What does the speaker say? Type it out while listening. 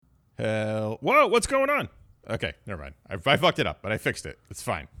Whoa, what's going on? Okay, never mind. I fucked it up, but I fixed it. It's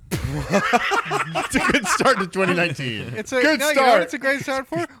fine. It's a good start to 2019. It's a Good no, start. You know what it's a great start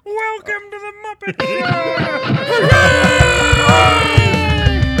for. Welcome to the Muppet Show.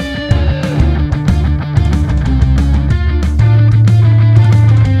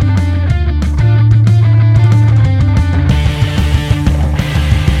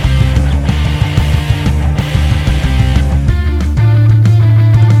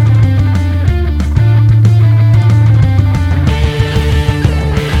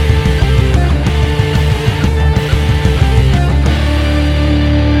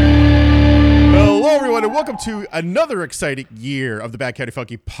 Welcome to another exciting year of the Bad County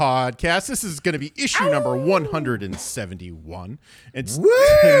Funky podcast. This is going to be issue number 171. And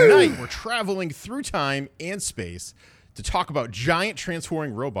tonight we're traveling through time and space to talk about giant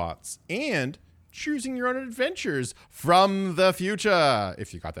transforming robots and choosing your own adventures from the future.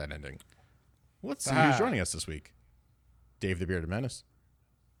 If you got that ending. Let's see who's joining us this week. Dave the Bearded Menace.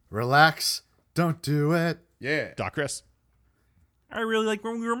 Relax. Don't do it. Yeah. Doc Chris. I really like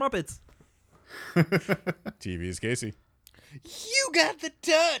when we were Muppets. TV's Casey. You got the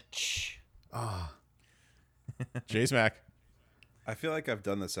touch. Jay's Mac. I feel like I've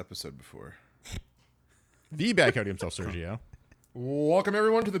done this episode before. The Bad County himself, Sergio. Welcome,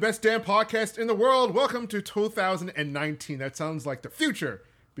 everyone, to the best damn podcast in the world. Welcome to 2019. That sounds like the future,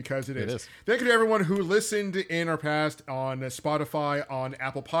 because it is. Thank you to everyone who listened in our past on Spotify, on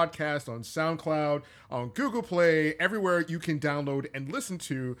Apple Podcasts, on SoundCloud, on Google Play, everywhere you can download and listen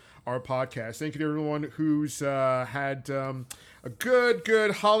to our podcast. Thank you to everyone who's had a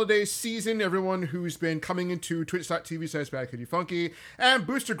good holiday season, everyone who's been coming into twitch.tv/BadCountyFunky, and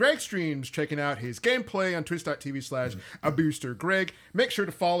Booster Greg streams, checking out his gameplay on twitch.tv/ABoosterGreg. Make sure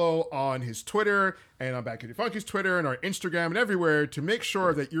to follow on his Twitter and on Bad County Funky's Twitter and our Instagram and everywhere to make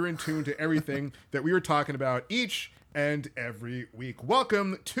sure that you're in tune to everything that we are talking about each and every week.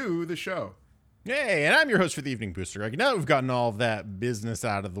 Welcome to the show. Hey, and I'm your host for the evening, Booster Greg. Now that we've gotten all of that business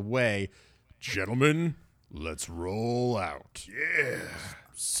out of the way, gentlemen, let's roll out. Yeah.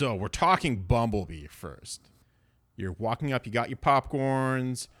 So we're talking Bumblebee first. You're walking up, you got your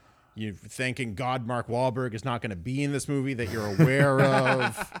popcorns, you're thinking God Mark Wahlberg is not going to be in this movie that you're aware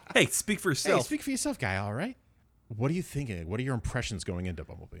of. Hey, speak for yourself. Hey, speak for yourself, guy, all right? What are you thinking? What are your impressions going into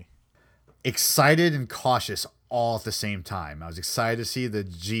Bumblebee? Excited and cautious all at the same time. I was excited to see the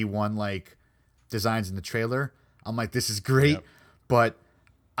G1 like designs in the trailer. I'm like, this is great, but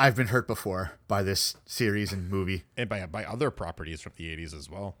I've been hurt before by this series and movie. And by other properties from the 80s as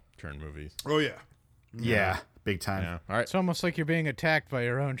well, turned movies. Oh, yeah. Yeah, big time. Yeah. All right. It's almost like you're being attacked by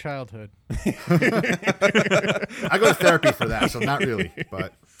your own childhood. I go to therapy for that, so not really.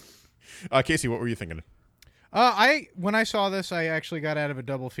 But Casey, what were you thinking? When I saw this, I actually got out of a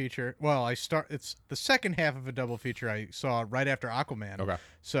double feature. Well, it's the second half of a double feature I saw right after Aquaman. Okay.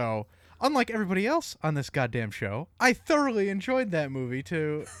 So, unlike everybody else on this goddamn show, I thoroughly enjoyed that movie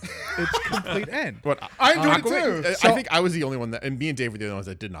to its complete end. But I enjoyed it too. I think I was the only one that, and me and Dave were the only ones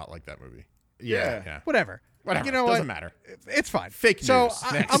that did not like that movie. yeah. Whatever. Whatever. You know Doesn't what? matter. It's fine. Fake so news.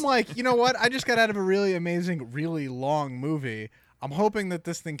 I'm like, you know what? I just got out of a really amazing, really long movie. I'm hoping that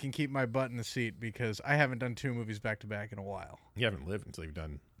this thing can keep my butt in the seat because I haven't done two movies back to back in a while. You haven't lived until you've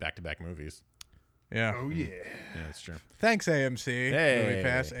done back-to-back movies. Yeah. Oh, yeah. Yeah, that's true. Thanks, AMC. Hey. Movie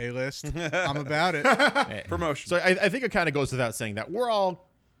Pass, A-List. I'm about it. Promotion. So I think it kind of goes without saying that we're all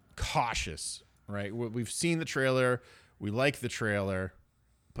cautious, right? We've seen the trailer. We like the trailer.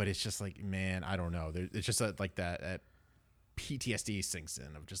 But it's just like, man, I don't know. It's just like that PTSD sinks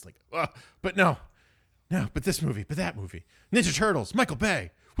in of just like, but no, but this movie, but that movie. Ninja Turtles, Michael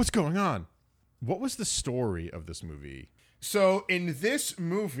Bay. What's going on? What was the story of this movie? So in this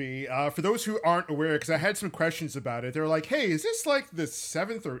movie, for those who aren't aware, because I had some questions about it, they're like, hey, is this like the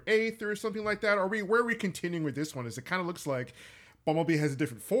 7th or 8th or something like that? Where are we continuing with this one? It kind of looks like Bumblebee has a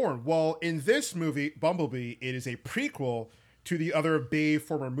different form. Well, in this movie, Bumblebee, it is a prequel to the other Bay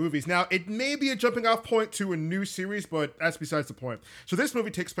former movies. Now, it may be a jumping off point to a new series, but that's besides the point. So this movie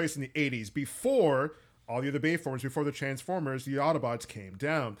takes place in the 80s, before all the other Bayformers, before the Transformers, the Autobots came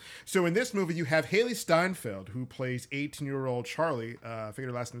down. So in this movie, you have Haley Steinfeld, who plays 18-year-old Charlie. I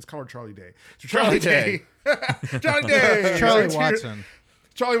figured her last name is called Charlie Day. So Charlie Day. Charlie Day. Charlie Watson.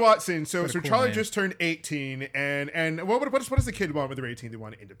 Charlie Watson. So cool Charlie name. just turned 18, and what does the kid want when they're 18? They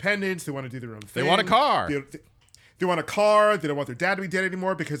want independence. They want to do their own thing. They want a car. They want a car. They don't want their dad to be dead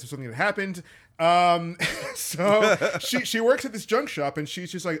anymore because of something that happened. So she works at this junk shop, and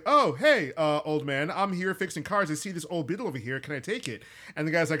she's just like, oh, hey, old man, I'm here fixing cars. I see this old Beetle over here. Can I take it? And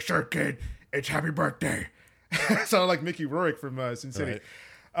the guy's like, sure, kid. It's happy birthday. Sounded like Mickey Rourke from Sin City.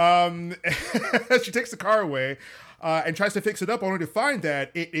 She takes the car away and tries to fix it up, only to find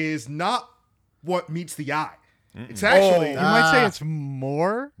that it is not what meets the eye. It's actually You might say it's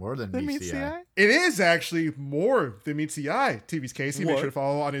more than meets the eye. it is actually more than meets the eye. TV's Casey, make sure to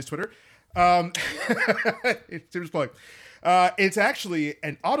follow on his Twitter. Tim's plug. It's actually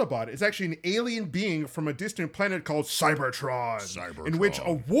an Autobot. It's actually an alien being from a distant planet called Cybertron. In which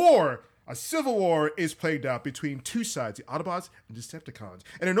a civil war is plagued out between two sides, the Autobots and Decepticons.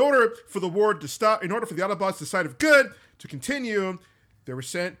 And in order for the war to stop, in order for the Autobots, the side of good, to continue, they were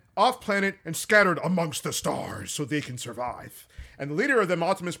sent off planet and scattered amongst the stars so they can survive. And the leader of them,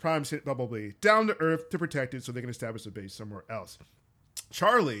 Optimus Prime, sent Bumblebee down to Earth to protect it so they can establish a base somewhere else.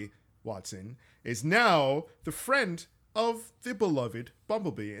 Charlie Watson is now the friend of the beloved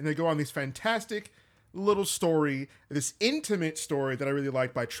Bumblebee. And they go on this fantastic little story, this intimate story that I really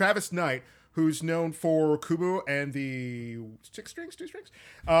like by Travis Knight, who's known for Kubo and the two strings.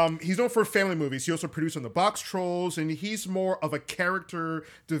 He's known for family movies. He also produced on the Box Trolls, and he's more of a character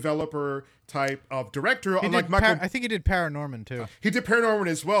developer type of director. Unlike Michael, I think he did Paranorman too. He did Paranorman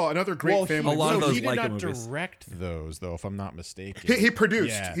as well. Another great family. a lot of movie. those he did Leica not movies. direct those, though, if I'm not mistaken. He produced.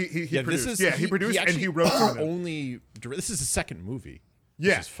 Yeah. He produced. He produced and he wrote some of them. This is his second movie.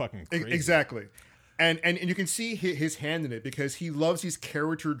 Yeah, Which is fucking crazy. Exactly. And you can see his hand in it because he loves these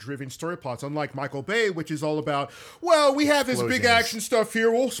character-driven story plots, unlike Michael Bay, which is all about, well, we have this big Explosions. action stuff here.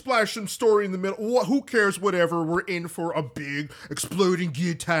 We'll splash some story in the middle. Who cares? Whatever. We're in for a big, exploding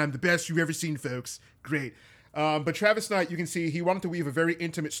good time. The best you've ever seen, folks. Great. But Travis Knight, you can see he wanted to weave a very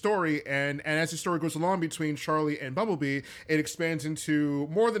intimate story, and as the story goes along between Charlie and Bumblebee, it expands into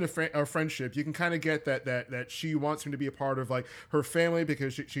more than a friendship. You can kind of get that she wants him to be a part of like her family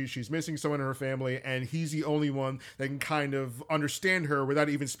because she's missing someone in her family, and he's the only one that can kind of understand her without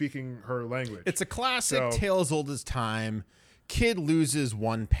even speaking her language. It's a classic tale as old as time. Kid loses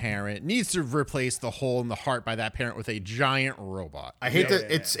one parent, needs to replace the hole in the heart by that parent with a giant robot. I hate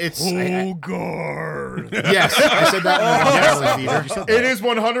that it's God. yes, I said that in the theater. It is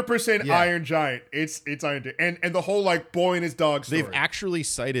 100% Iron Giant. It's Iron Giant. And the whole like boy and his dog story. They've actually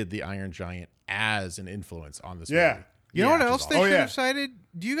cited the Iron Giant as an influence on this Yeah. movie. You know what which is else they awesome. should have cited?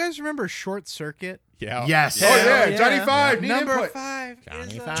 Do you guys remember Short Circuit? Yeah. Yes. Oh yeah, yeah. Johnny Five. Need Number input. 5.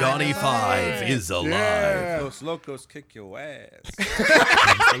 Johnny is Five. Johnny Five is alive. Yeah. Los locos kick your ass.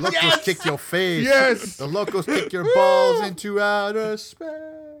 The locos kick your face. Yes. The locos kick your balls into outer space.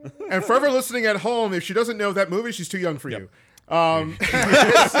 And for everyone listening at home, if she doesn't know that movie, she's too young for you. Jeez.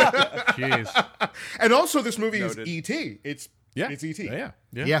 And also, this movie Noted. is E.T. It's E.T. Yeah.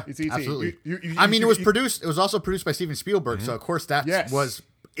 Yeah, It's E.T. absolutely. You- I mean, it was produced. It was also produced by Steven Spielberg, so of course that Yes. was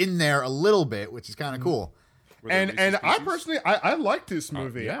in there a little bit, which is kind of cool. And I personally I liked this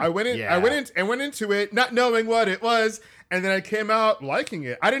movie. yeah. I went into it not knowing what it was, and then I came out liking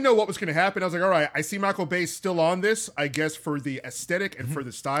it. I didn't know what was going to happen. I was like, all right, I see Michael Bay still on this, I guess for the aesthetic and for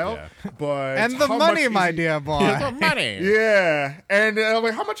the style, but And the how money, much is my he- dear boy. The money. Yeah, and I'm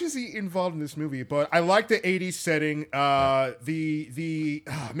like, how much is he involved in this movie? But I like the '80s setting.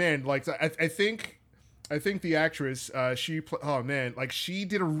 I think the actress, she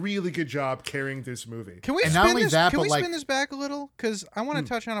did a really good job carrying this movie. Can we And not spin only this? that, Can but, we like- spin this back a little? Because I want to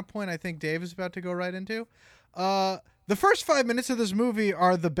touch on a point I think Dave is about to go right into. The first 5 minutes of this movie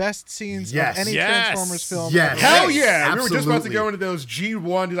are the best scenes Yes. of any Yes. Transformers film. Yes. ever. Hell Yes, yeah! We were just about to absolutely. go into those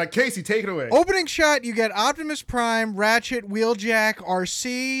G1. He's like, Casey, take it away. Opening shot, you get Optimus Prime, Ratchet, Wheeljack,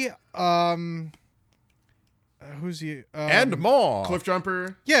 RC, who's he? And more. Cliff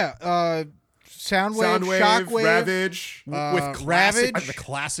Jumper, Yeah, Soundwave, Soundwave, Shockwave. Ravage. With classic, Ravage. the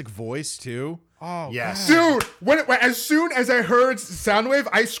classic voice, too. Oh, Yes. God. Dude, as soon as I heard Soundwave,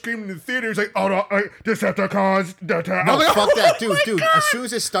 I screamed in the theater. It's like, oh no, Decepticons. No, I was like, fuck oh that, my dude. God. As soon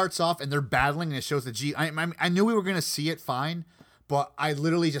as it starts off and they're battling and it shows the G, I knew we were gonna see it fine, but I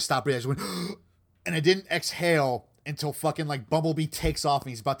literally just stopped it. I just went, and I didn't exhale until fucking like Bumblebee takes off and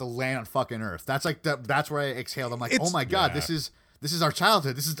he's about to land on fucking Earth. That's like that's where I exhaled. I'm like, oh my God, this is our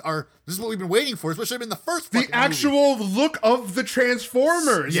childhood. This is what we've been waiting for. This should have been the first The fucking actual look of the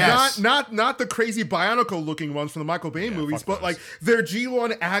Transformers, Yes. not the crazy Bionicle looking ones from the Michael Bay movies, but like their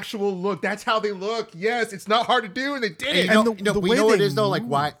G1 actual look. That's how they look. Yes, it's not hard to do, and they did it. And the we way know what it they is though, like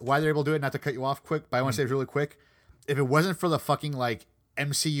move. why they're able to do it. Not to cut you off quick, but I want to say it really quick. If it wasn't for the fucking like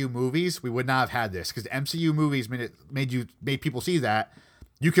MCU movies, we would not have had this because the MCU movies made people see that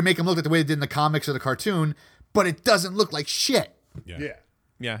you can make them look like the way they did in the comics or the cartoon, but it doesn't look like shit. Yeah.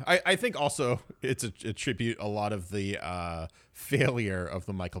 Yeah, I think also it's a tribute a lot of the failure of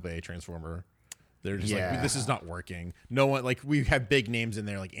the Michael Bay Transformer. They're just Yeah. like, this is not working. No one, like, we have big names in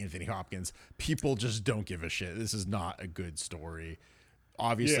there like Anthony Hopkins. People just don't give a shit. This is not a good story.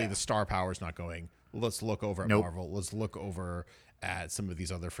 obviously Yeah. the star power is not going. Let's look over at Nope. Marvel. Let's look over at some of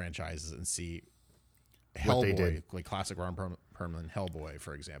these other franchises and see What they Hellboy, did. like classic Ron Perlman Hellboy,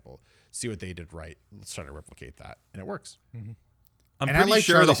 for example. See what they did right. Let's try to replicate that, and it works. I'm And I pretty like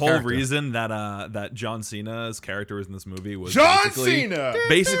sure the Charlie's whole character. reason that John Cena's character was in this movie was John basically, Cena!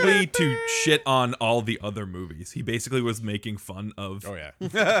 basically to shit on all the other movies. He basically was making fun of Oh yeah.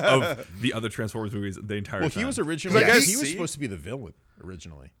 of the other Transformers movies the entire Well, time. he was originally Like, I he was see- supposed to be the villain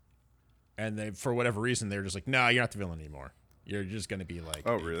originally, and they for whatever reason they're just like, no, you're not the villain anymore. You're just going to be like,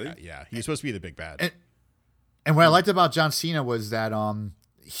 Oh, really? Yeah, he's supposed to be the big bad. And what I liked about John Cena was that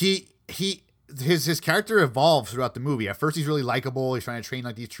his character evolves throughout the movie. At first, he's really likable. He's trying to train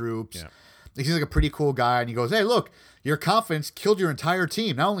like these troops. Yeah. He seems like a pretty cool guy, and he goes, "Hey, look, your confidence killed your entire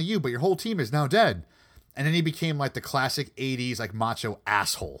team. Not only you, but your whole team is now dead." And then he became like the classic '80s like macho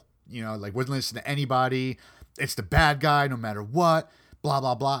asshole. You know, like wouldn't listen to anybody. It's the bad guy no matter what. Blah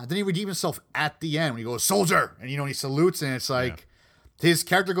blah blah. And then he redeemed himself at the end when he goes, "Soldier," and he salutes, and it's like his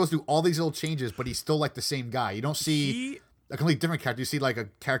character goes through all these little changes, but he's still like the same guy. You don't see a completely different character. You see like a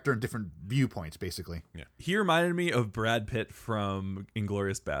character in different viewpoints, basically. He reminded me of Brad Pitt from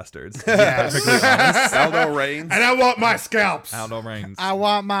Inglorious Bastards. Yes. Aldo Rains. And I want my scalps. Aldo Rains. I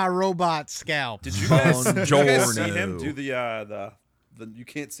want my robot scalp. Did you guys see him Buongiorno. do the you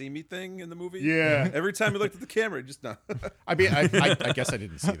can't see me thing in the movie? Yeah. Every time he looked at the camera, he just not. I mean, I guess I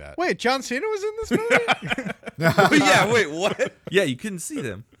didn't see that. Wait, John Cena was in this movie? Yeah. Wait. What? Yeah, you couldn't see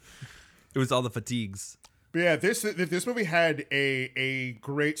them. It was all the fatigues. But yeah, this movie had a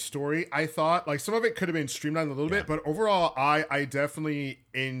great story. I thought like some of it could have been streamlined a little bit, but overall, I definitely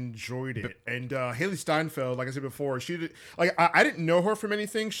enjoyed it. And Haley Steinfeld, like I said before, she did, like I didn't know her from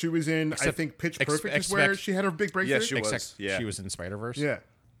anything. She was in I think Pitch Perfect is where she had her big breakthrough. Yeah, she was. Except Yeah. she was in Spider-Verse. Yeah.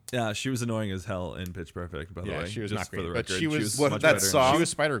 Yeah, she was annoying as hell in Pitch Perfect, by the Yeah, way. she was just not for great, the but record. she was- What, much that better in song? She was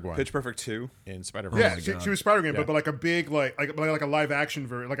Spider-Gwen Pitch Perfect 2. in Spider-Verse. Yeah, God. she was Spider-Man, Yeah. but like a big like a live action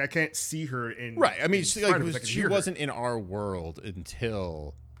version. Like I can't see her in Right. I mean, in she, Spider-Verse. I can she hear her. wasn't in our world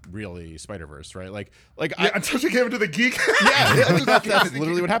until really Spider-Verse, right? Like Yeah, until she came into the geek. that's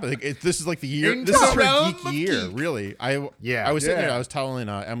literally what happened. Like, this is like the year. Into This is the her realm geek of year, geek. really. I was sitting Yeah. there. I was telling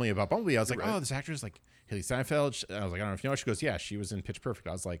Emily about Bumblebee. I was like, oh, this actress like Haley Steinfeld. I was like, I don't know if you know. She goes, yeah, she was in Pitch Perfect.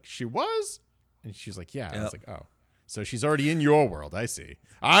 I was like, she was, and she's like, yeah. I was like, oh. So she's already in your world. I see.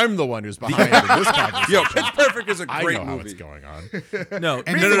 I'm the one who's behind this conversation. Yo, Pitch Perfect is a I great know how movie. it's going on. No,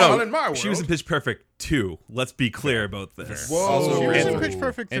 And no, no, meanwhile, no. in my She was in world- Pitch Perfect 2. Let's be clear about this. Whoa. Also She was great in movie. Pitch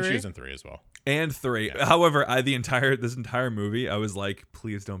Perfect 3. And she was in 3 as well. And 3. However, this entire movie, I was like,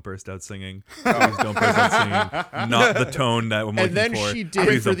 please don't burst out singing. Please don't burst out singing. Not the tone that I'm looking And then for. she did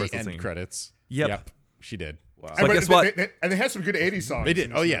Please for don't the burst out end singing. credits. Yep. She did. Wow. So guess what? And they had some good 80s songs. They did. in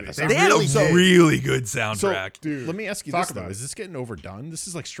this Oh, yeah, movie. that's- They had a really did. really good So, soundtrack. Dude, let me ask you talk this though: about it. is this getting overdone? This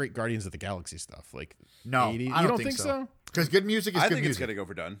is like straight Guardians of the Galaxy stuff. Like, No, 80 I you don't think so. Because good music is I good think it's music. getting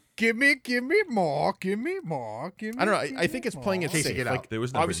overdone. give me more, give me more, give me I don't know. I think it's playing it Casey, safe. get out. Like, There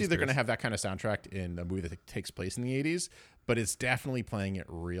was no obviously, Britney they're going to Spears. have that kind of soundtrack in a movie that takes place in the '80s, but it's definitely playing it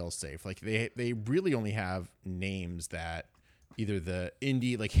real safe. Like they really only have names that either the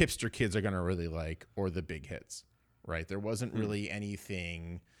indie like hipster kids are going to really like, or the big hits. Right? There wasn't really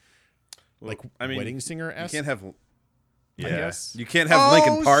anything like I mean, Wedding Singer You esque. can't have. Yeah, guess. you can't have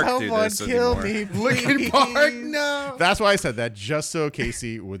Linkin Park do someone this kill anymore. me, Linkin Park, no. That's why I said that, just so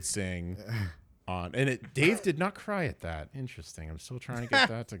Casey would sing on. And Dave did not cry at that. Interesting. I'm still trying to get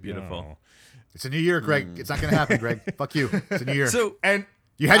that to Beautiful. go. It's a new year, Greg. It's not going to happen, Greg. Fuck you. It's a new year. So And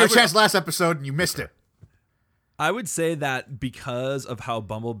you had your I would- chance last episode and you missed it. I would say that because of how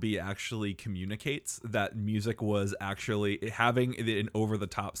Bumblebee actually communicates, that music was actually having an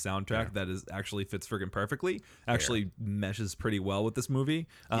over-the-top soundtrack that is actually fits friggin' perfectly, actually meshes pretty well with this movie.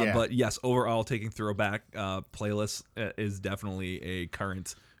 Yeah. But yes, overall, taking throwback playlists is definitely a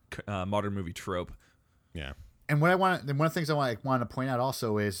current modern movie trope. Yeah. And what I want, and one of the things I want to point out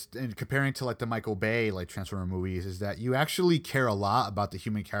also is, in comparing to like the Michael Bay like Transformer movies, is that you actually care a lot about the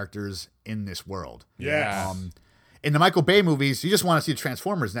human characters in this world. yeah. In the Michael Bay movies, you just want to see the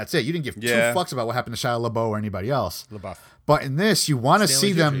Transformers, and that's it. You didn't give Yeah. two fucks about what happened to Shia LaBeouf or anybody else. LaBeouf. But in this, you want to Stanley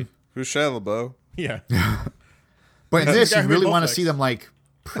see them. Tucci. Who's Shia LaBeouf? Yeah. But in That's this, the guy you who really made want to Bowflex. see them like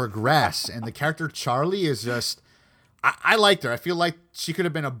progress. And the character Charlie is just, I liked her. I feel like she could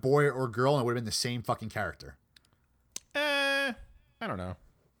have been a boy or girl, and it would have been the same fucking character. I don't know.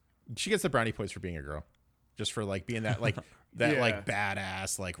 She gets the brownie points for being a girl, just for like being that like Yeah. like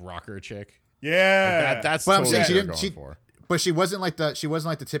badass like rocker chick. Yeah. That's But I'm totally saying she what didn't. they're going for. But she wasn't like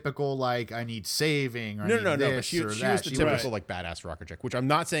the typical like I need saving or I No, need no, no. But this she or was that. the She typical like badass rocker chick, which I'm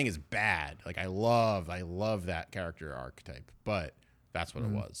not saying is bad. Like I love that character archetype, but That's what it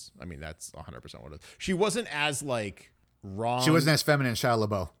was. I mean, that's 100% what it was. She wasn't as like wrong. She wasn't as feminine as Shia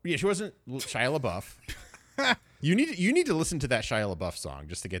LaBeouf. Yeah, she wasn't Shia LaBeouf. You need to listen to that Shia LaBeouf song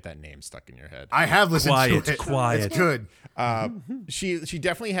just to get that name stuck in your head. I have listened to it. Quiet. It's good. She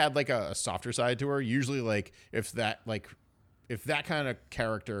definitely had like a softer side to her. Usually, like if that kind of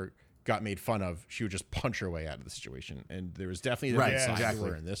character got made fun of, she would just punch her way out of the situation. And there was definitely a Right, different side to exactly.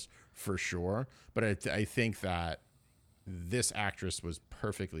 her in this for sure. But I think that this actress was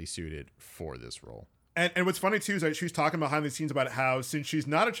perfectly suited for this role. And what's funny too is that she was talking behind the scenes about how since she's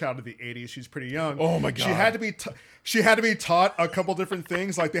not a child of the '80s, she's pretty young. Oh my God. She had to be taught a couple different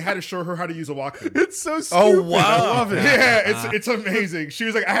things. Like they had to show her how to use a Walkman. It's so stupid. Oh wow. I love it. Yeah, it's amazing. She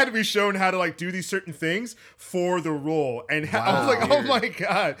was like, I had to be shown how to like do these certain things for the role, and I was like, oh my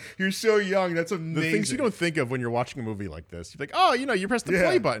God, you're so young. That's amazing. The things you don't think of when you're watching a movie like this. You're like, oh, you press the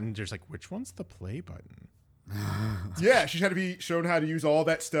play button. You're just like, which one's the play button? Yeah, she had to be shown how to use all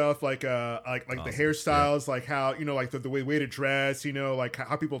that stuff, like the hairstyles, like how like the way to dress, like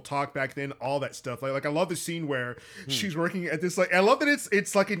how people talk back then, all that stuff. Like I love the scene where she's working at this. Like I love that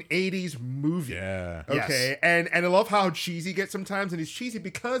it's like an '80s movie. Yeah. Okay. Yes. And I love how cheesy it gets sometimes, and it's cheesy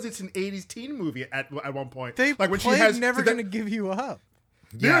because it's an '80s teen movie at one point. They like when played she has Never Gonna Give You Up.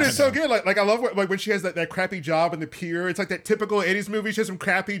 Dude, Yeah, it's so good. Like I love when she has that crappy job in the pier. It's like that typical '80s movie. She has some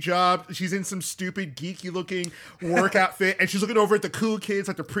crappy job. She's in some stupid geeky looking work outfit, and she's looking over at the cool kids,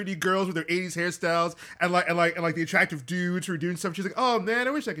 like the pretty girls with their '80s hairstyles, and the attractive dudes who are doing stuff. She's like, oh man,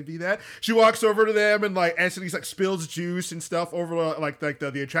 I wish I could be that. She walks over to them and like accidentally like spills juice and stuff over like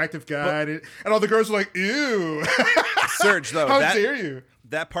the attractive guy, and all the girls are like, ew. Serge, though, How dare you?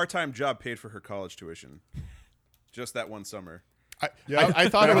 That part-time job paid for her college tuition. Just that one summer. I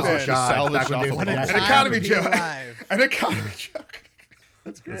thought it was Oh, just God. salvaged Back when off they of were the an An wall. economy Be joke. alive. An economy joke.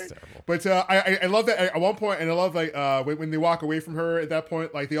 That's great. That's terrible. But I love that at one point, and I love like when they walk away from her at that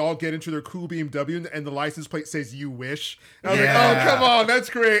point, like they all get into their cool BMW, and the license plate says "You wish." And I was like, Yeah. "Oh, come on, that's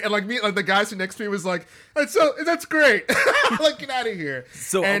great!" And like the guy sitting next to me was like, "That's great!" Like, get out of here.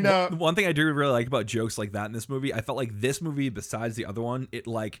 So and one thing I do really like about jokes like that in this movie, I felt like this movie, besides the other one, it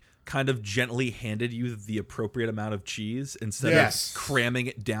like kind of gently handed you the appropriate amount of cheese instead Yes. of cramming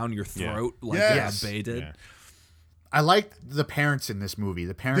it down your throat like Yes. Bay did. Yeah. I liked the parents in this movie.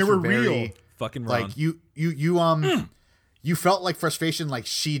 The parents They were very, real. Fucking wrong. like you felt like frustration like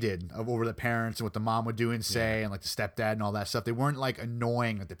she did over the parents and what the mom would do and say and like the stepdad and all that stuff. They weren't like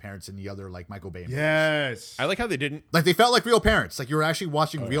annoying like the parents in the other like Michael Bay movies. yes, I like how they didn't. Like they felt like real parents. Like you were actually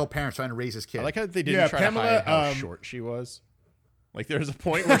watching real parents trying to raise his kid. I like how they didn't Yeah, try Pamela, to hide how short she was. Like there's a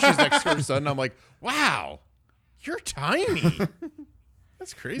point where she's next to her son, and I'm like, wow, you're tiny.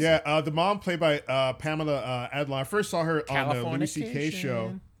 That's crazy. yeah. The mom played by Pamela Adlon. I first saw her on the Louis C.K.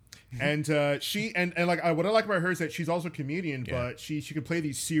 show. And she and like what I like about her is that she's also a comedian, but she can play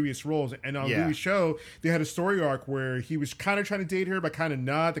these serious roles. And on Yeah. Louis' show, they had a story arc where he was kind of trying to date her, but kind of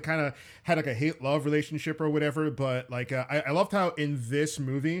not. They kind of had like a hate-love relationship or whatever. But like I loved how in this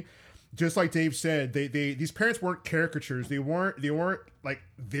movie, just like Dave said, they these parents weren't caricatures. They weren't like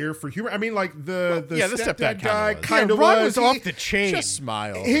there for humor. I mean, like the stepdad guy kinda was. kind of Ron was was off the chain. Just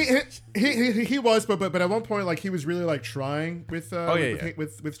smile. he was, but at one point, like he was really like trying with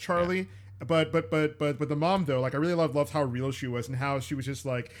with Charlie. But the mom though, like I really loved how real she was and how she was just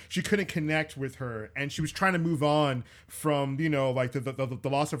like she couldn't connect with her and she was trying to move on from like the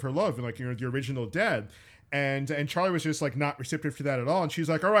loss of her love and like the original dad. And Charlie was just like not receptive to that at all. And she's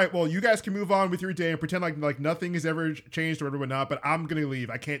like, all right, well, you guys can move on with your day and pretend like nothing has ever changed or whatnot, but I'm going to leave.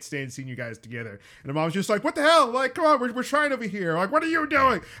 I can't stand seeing you guys together. And the mom's just like, what the hell? Like, come on, we're trying over here. Like, what are you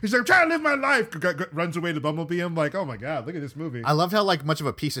doing? And she's like, I'm trying to live my life. Runs away to Bumblebee. I'm like, oh my God, look at this movie. I loved how like much of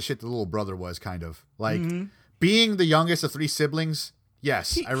a piece of shit the little brother was, kind of like being the youngest of three siblings.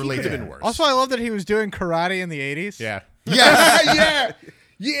 Yes, I relate could to have that. been worse. Also, I love that he was doing karate in the 80s. Yeah. Yes.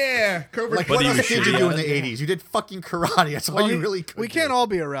 yeah. Cobra Like Kai. what he else was did you shitty do at in the it. 80s? You did fucking karate. That's all Well, you really could we do. can't all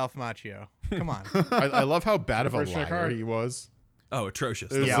be a Ralph Macchio. Come on. I love how bad of a First check liar hard. he was. Oh,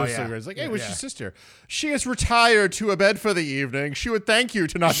 atrocious. It was Yeah, so oh, yeah. great. It's like, hey, where's your sister? She has retired to a bed for the evening. She would thank you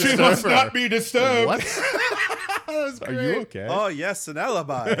to not She disturb must her. not be disturbed. What? That was Are great. you okay? Oh, yes, an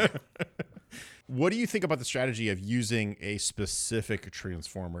alibi. What do you think about the strategy of using a specific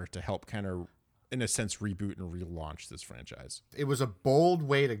Transformer to help kind of, in a sense, reboot and relaunch this franchise? It was a bold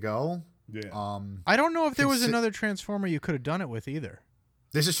way to go. Yeah. I don't know if there was Consi- another Transformer you could have done it with either.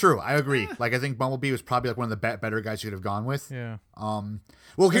 This is true. I agree. Like, I think Bumblebee was probably like one of the better guys you could have gone with. Yeah.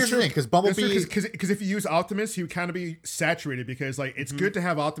 Well, here's the thing, because Bumblebee, because if you use Optimus, he would kind of be saturated. Because like it's good to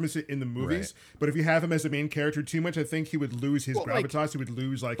have Optimus in the movies, but if you have him as the main character too much, I think he would lose his gravitas. He would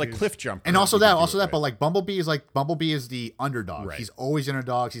lose like his, Cliff Jumper, and also that. But like Bumblebee is the underdog. Right. He's always the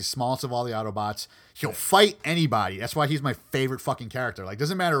underdog. He's the smallest of all the Autobots. He'll fight anybody. That's why he's my favorite fucking character. Like,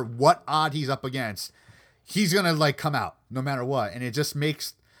 doesn't matter what odd he's up against, he's gonna like come out no matter what, and it just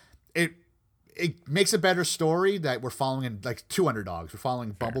makes it. It makes a better story that we're following in like two underdogs. We're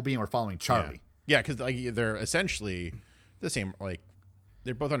following Bumblebee and we're following Charlie. Yeah, because like they're essentially the same. Like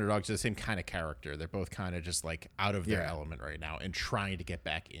they're both underdogs, the same kind of character. They're both kind of just like out of their element right now and trying to get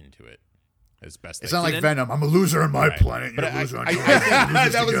back into it as best. It's not like Venom. I'm a loser on my planet. You're a loser on yours.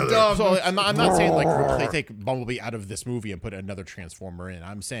 that was dumb. So I'm not saying like take Bumblebee out of this movie and put another Transformer in.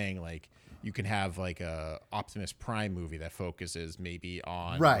 I'm saying like you can have like a Optimus Prime movie that focuses maybe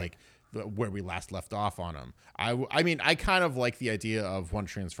on like where we last left off on him. I mean, I kind of like the idea of one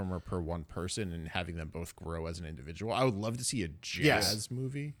Transformer per one person and having them both grow as an individual. I would love to see a Jazz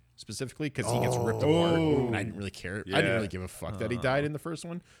movie specifically because he gets ripped apart, and I didn't really care. I didn't really give a fuck that he died in the first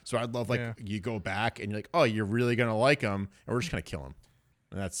one. So I'd love you go back and you're like, oh, you're really gonna like him, and we're just gonna kill him,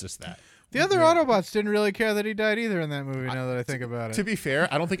 and that's just that. The other Autobots didn't really care that he died either in that movie. Now that I think about it, To be fair,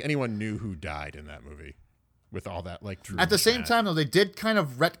 I don't think anyone knew who died in that movie. With all that, like at the same time, though, they did kind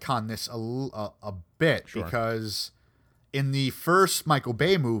of retcon this a bit because in the first Michael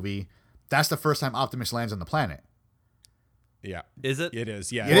Bay movie, that's the first time Optimus lands on the planet. Yeah, Is it? It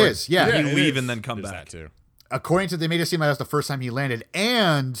is. Yeah, It is. Yeah. He leave and then come There's back. that too. According to, they made it seem like that was the first time he landed,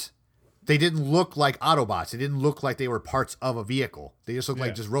 and they didn't look like Autobots. They didn't look like they were parts of a vehicle. They just looked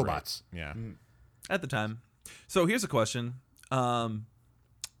like just robots. Yeah. At the time. So here's a question.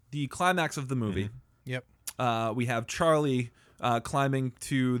 The climax of the movie. Yep. We have Charlie climbing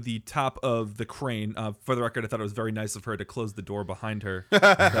to the top of the crane. For the record, I thought it was very nice of her to close the door behind her.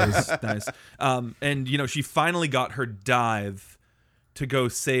 That was nice. And, you know, she finally got her dive to go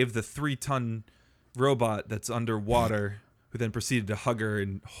save the 3-ton robot that's underwater, who then proceeded to hug her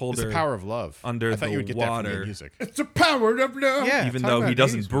and hold It's her the power of love. under I thought the you would get that from the water. music. It's the power of love. Yeah. Even talk though about he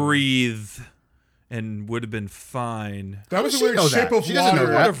doesn't 80s movie. breathe and would have been fine. That was a she weird know shape that? of She doesn't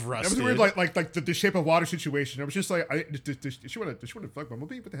know water. that. That was a weird like the shape of water situation. I was just like, does she want to fuck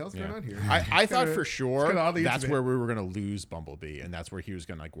Bumblebee? What the hell's going on here? I thought for it's sure kinda oddly that's intimate. where we were gonna lose Bumblebee, and that's where he was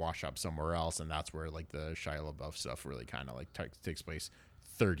gonna like wash up somewhere else, and that's where like the Shia LaBeouf stuff really kind of like takes place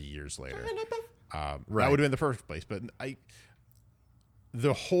 30 years later. That would have been the perfect place, but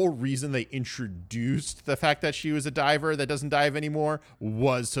the whole reason they introduced the fact that she was a diver that doesn't dive anymore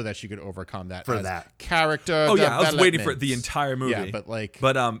was so that she could overcome that For as that. character. Oh yeah, I was waiting for it the development. entire movie. Yeah, but like,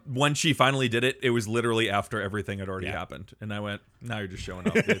 when she finally did it, it was literally after everything had already happened, and I went, "Now you're just showing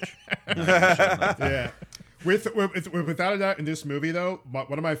up, bitch." Now you're just showing up. Yeah. Without a doubt, in this movie, though,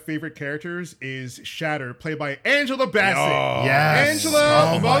 one of my favorite characters is Shatter, played by Angela Bassett. Yes.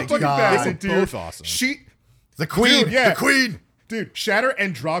 Angela Oh my motherfucking God. Bassett, dude. Both awesome. The Queen. Dude, yeah. The Queen. Dude, Shatter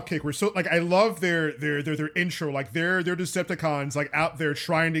and Dropkick were so like I love their intro, like they're Decepticons like out there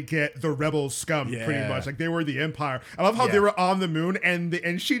trying to get the rebel scum pretty much, like they were the Empire. I love how they were on the moon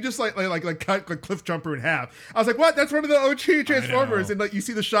and she just like cut like Cliff Jumper in half. I was like, what? That's one of the OG Transformers, and like you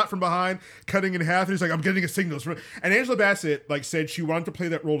see the shot from behind cutting in half, and he's like, I'm getting a signal. And Angela Bassett like said she wanted to play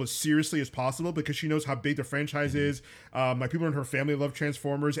that role as seriously as possible because she knows how big the franchise is. Like people in her family love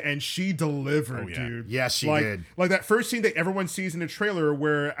Transformers, and she delivered, dude. Yes, she like, did. Like that first scene that everyone sees in the trailer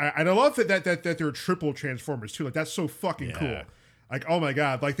where and I love that they're triple Transformers too. Like that's so fucking cool. Like, oh my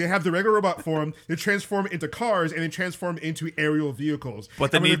God. Like, they have the regular robot form, they transform into cars, and they transform into aerial vehicles.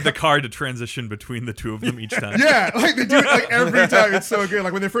 But they need the car to transition between the two of them each time. Yeah, like they do it like every time. It's so good.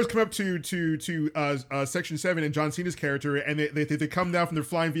 Like when they first come up to Section 7 and John Cena's character, and they come down from their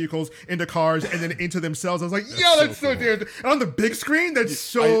flying vehicles into cars and then into themselves. I was like, that's so damn. And on the big screen, that's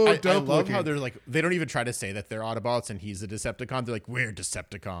so dope. I love looking. how they're like, they don't even try to say that they're Autobots and he's a Decepticon. They're like, we're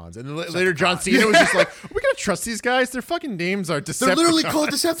Decepticons. And then later John Cena was just like, are we going to trust these guys? Their fucking names are Decepticons. They're literally called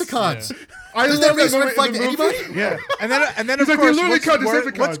Decepticons. I Does love that raise that red flag moment in to the movie. anybody? Yeah, and then of like, they're course, literally called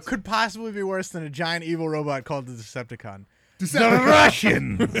Decepticons. what could possibly be worse than a giant evil robot called the Decepticon? Decepticons.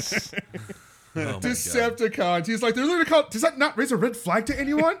 Russians. Decepticons. He's like, they're literally called. Does that not raise a red flag to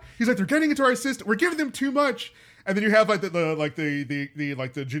anyone? He's like, they're getting into our system. We're giving them too much. And then you have like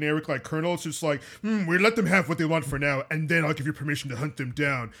the generic like colonel. It's just like, we let them have what they want for now, and then I'll give you permission to hunt them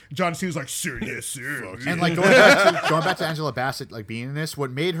down. John Cena's like, sir, yes, sir. And like going back to Angela Bassett like being in this, what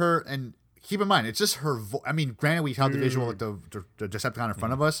made her, and keep in mind, it's just her voice. I mean, granted, we held the visual with the Decepticon in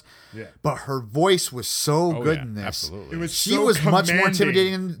front of us, but her voice was so good in this. Absolutely. She was much more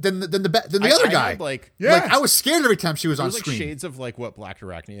intimidating than the other guy. I was scared every time she was on screen. Shades of like what Black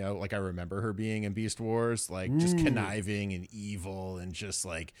Arachnia, like I remember her being in Beast Wars, like just conniving and evil and just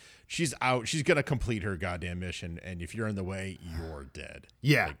like she's out. She's gonna complete her goddamn mission, and if you're in the way, you're dead.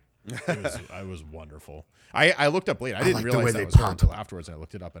 Yeah. I was wonderful. I looked up late. I didn't like the realize way that they was her pop. until afterwards. I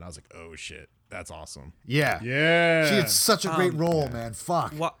looked it up and I was like, oh shit, that's awesome. Yeah. Yeah. She had such a great role, man.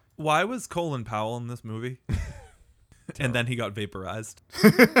 Fuck. Why was Colin Powell in this movie? And then he got vaporized.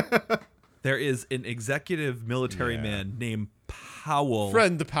 There is an executive military man named Powell.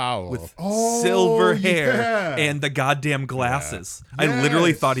 Friend Powell. With silver hair and the goddamn glasses. I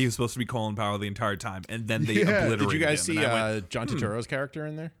literally thought he was supposed to be Colin Powell the entire time, and then they obliterated him. Did you guys see and I went, John Turturro's character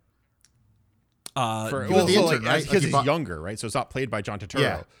in there? He was the intern, right? Because Like he's younger, right? So it's not played by John Turturro.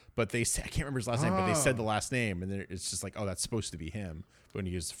 Yeah. But they said, I can't remember his last name, but they said the last name, and it's just like, oh, that's supposed to be him when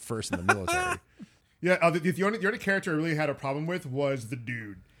he was first in the military. Yeah, the only character I really had a problem with was the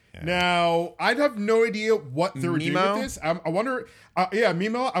dude. Yeah. Now, I have no idea what they were doing with this. I wonder,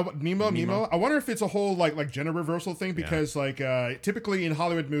 Mimo. I wonder if it's a whole like gender reversal thing because typically in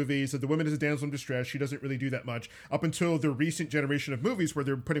Hollywood movies, the woman is a damsel in distress. She doesn't really do that much up until the recent generation of movies where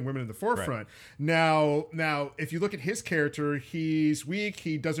they're putting women in the forefront. Right. Now, if you look at his character, he's weak.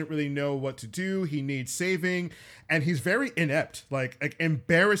 He doesn't really know what to do. He needs saving, and he's very inept, like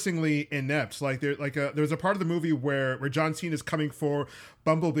embarrassingly inept. Like there's a part of the movie where John Cena is coming for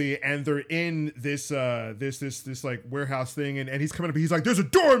Bumblebee, and they're in this like warehouse thing, and he's coming up. He's like, "There's a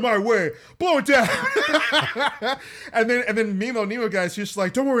door in my way, blow it down." and then Nemo guy's just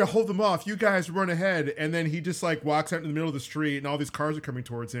like, "Don't worry, I'll hold them off. You guys run ahead." And then he just like walks out in the middle of the street, and all these cars are coming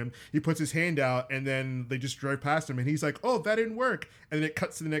towards him. He puts his hand out, and then they just drive past him, and he's like, "Oh, that didn't work." And then it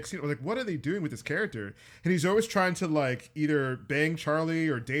cuts to the next scene. I was like, "What are they doing with this character?" And he's always trying to like either bang Charlie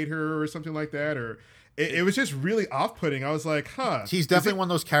or date her or something like that, or. It was just really off-putting. I was like, huh. He's definitely one of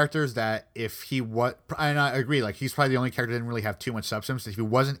those characters that if he was, and I agree, like he's probably the only character that didn't really have too much substance. If he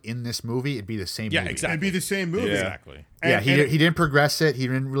wasn't in this movie, it'd be the same movie. Yeah, exactly. It'd be the same movie. Yeah. Exactly. He didn't progress it. He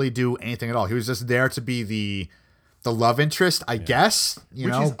didn't really do anything at all. He was just there to be the love interest, I guess,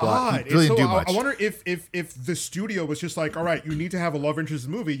 which is but odd. He really didn't do much. I wonder if the studio was just like, all right, you need to have a love interest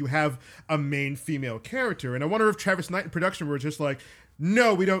in the movie. You have a main female character. And I wonder if Travis Knight in production were just like,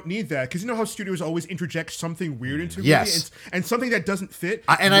 no, we don't need that. Because you know how studios always interject something weird into a movie and something that doesn't fit?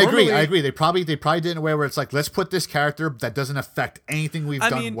 I agree. They probably did it in a way where it's like, let's put this character that doesn't affect anything we've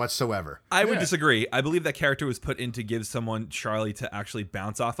done whatsoever. I would disagree. I believe that character was put in to give someone Charlie to actually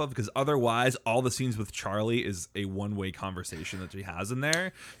bounce off of, because otherwise all the scenes with Charlie is a one-way conversation that she has in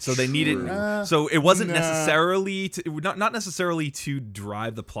there. So they needed so it wasn't necessarily not necessarily to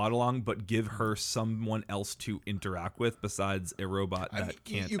drive the plot along, but give her someone else to interact with besides a robot that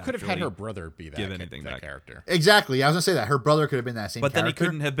can't. You could have had her brother be that, give anything that back. Character. Exactly. I was gonna say that her brother could have been that same. But character. then he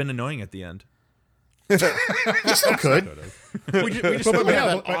couldn't have been annoying at the end. He still could. we just have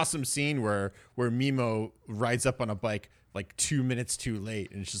that awesome scene where Mimo rides up on a bike like 2 minutes too late,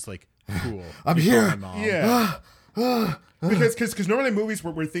 and it's just like, cool. I'm here. Yeah. Because normally movies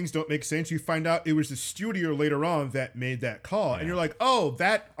where things don't make sense, you find out it was the studio later on that made that call, and you're like, oh,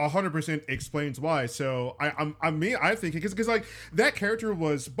 that 100% explains why. So I think because like that character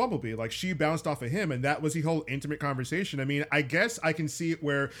was Bumblebee, like she bounced off of him, and that was the whole intimate conversation. I mean, I guess I can see it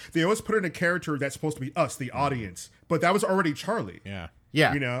where they always put in a character that's supposed to be us, the audience, but that was already Charlie. Yeah.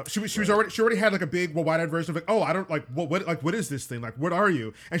 Yeah, you know, she already had like a big wide-eyed version of like, oh, I don't like what is this thing, like what are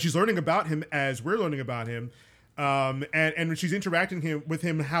you? And she's learning about him as we're learning about him. And she's interacting with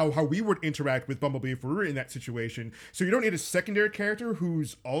him how we would interact with Bumblebee if we were in that situation. So you don't need a secondary character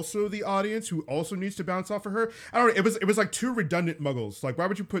who's also the audience, who also needs to bounce off of her. I don't know. It was like two redundant muggles. Like, why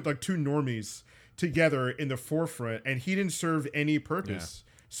would you put like two normies together in the forefront? And he didn't serve any purpose. Yeah.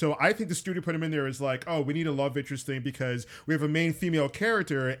 So I think the studio put him in there as like, oh, we need a love interest thing because we have a main female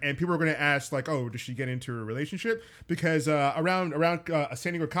character, and people are going to ask like, oh, does she get into a relationship? Because around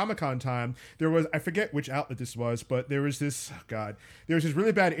San Diego Comic-Con time, there was, I forget which outlet this was, but there was this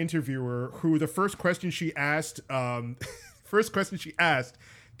really bad interviewer who the first question she asked to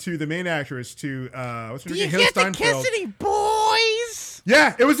the main actress, to what's her name? Do you get the kissity, boys?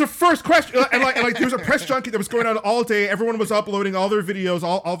 Yeah, it was the first question, and like there was a press junket that was going on all day. Everyone was uploading all their videos,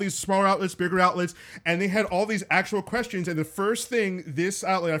 all these smaller outlets, bigger outlets, and they had all these actual questions. And the first thing this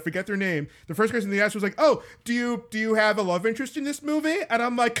outlet, I forget their name, the first question they asked was like, "Oh, do you have a love interest in this movie?" And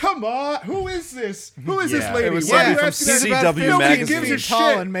I'm like, "Come on, who is this? Who is this lady? It was Why are somebody you from asking that?" CW Nobody magazine. gives a Feet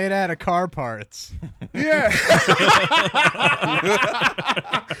tall shit. and made out of car parts. Yeah,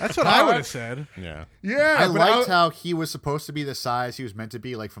 That's what I would have said. Yeah. yeah. I but liked how he was supposed to be the size he was meant to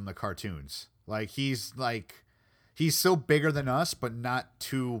be, like from the cartoons. Like he's so bigger than us, but not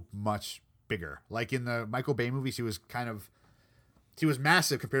too much bigger. Like in the Michael Bay movies, he was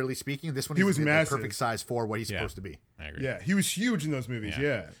massive comparatively speaking. This one He he's was the massive. perfect size for what he's supposed to be. I agree. Yeah, he was huge in those movies.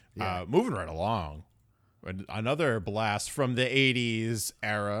 Yeah. Moving right along, another blast from the 80s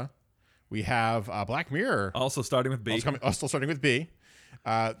era. We have Black Mirror. Also starting with B. Still starting with B.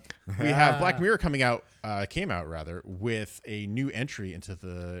 We have Black Mirror came out with a new entry into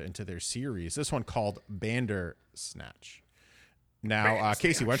their series. This one called Bandersnatch. Now,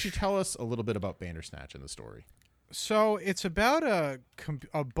 Casey, why don't you tell us a little bit about Bandersnatch and the story? So it's about a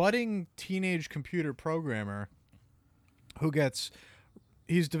budding teenage computer programmer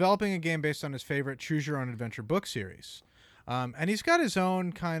he's developing a game based on his favorite Choose Your Own Adventure book series. And he's got his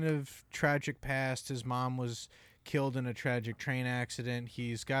own kind of tragic past. His mom was killed in a tragic train accident.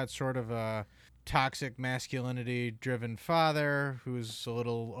 He's got sort of a toxic masculinity-driven father who's a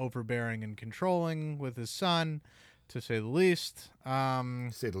little overbearing and controlling with his son, to say the least.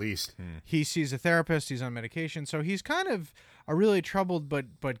 Say the least. He sees a therapist. He's on medication. So he's kind of a really troubled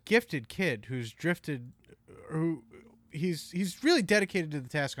but gifted kid who's he's really dedicated to the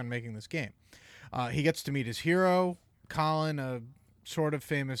task on making this game. He gets to meet his hero, Colin, a sort of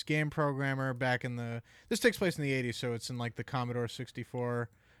famous game programmer back in this takes place in the 80s, so it's in like the Commodore 64,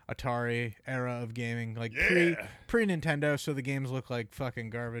 Atari era of gaming, like pre Nintendo, so the games look like fucking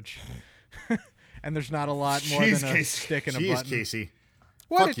garbage. And there's not a lot more than a stick and a Jeez, button. Casey.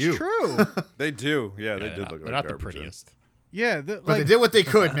 What? Fuck It's you. true. They do. Yeah, they did look They're like not the garbage. prettiest. Yeah, But they did what they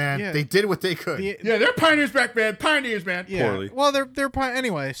could, man. Yeah. They did what they could. Yeah, they're pioneers back, man. Pioneers, man. Yeah. Poorly. Well,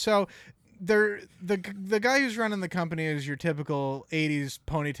 anyway. So, the guy who's running the company is your typical '80s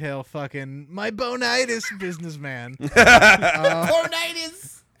ponytail fucking my bonitis businessman.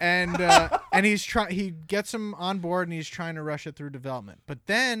 Bonitis. And he gets him on board and he's trying to rush it through development. But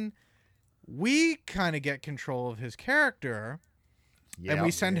then we kind of get control of his character, and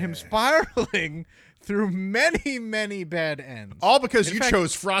we send him spiraling through many, many bad ends. All because In you fact-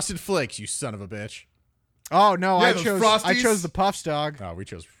 chose Frosted Flakes, you son of a bitch. Oh no, Yeah, I those chose Frosties. the Puffs, dog. Oh, we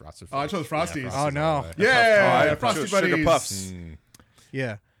chose Frosted Oh, I Flakes. chose Frosties. Yeah, Oh, no. all the way. Yeah, I Frosty chose Sugar Buddies. Puffs.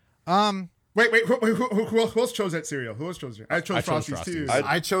 Yeah. Wait, who else chose that cereal? Who else chose it? I chose chose Frosties too. Frosties.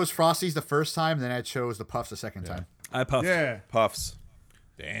 I chose Frosties the first time, then I chose the Puffs the second time. I puffed. Yeah. Puffs.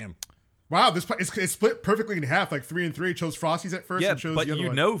 Damn. Wow, it's split perfectly in half, like 3 and 3. Chose Frosties at first Yeah, and chose but the other you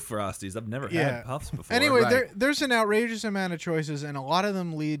one. know Frosties. I've never Yeah. had puffs before. Anyway, Right. there's an outrageous amount of choices, and a lot of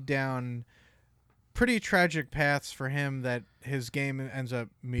them lead down pretty tragic paths for him that his game ends up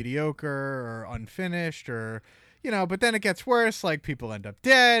mediocre or unfinished or, but then it gets worse. Like people end up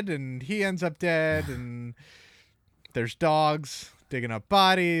dead and he ends up dead and there's dogs digging up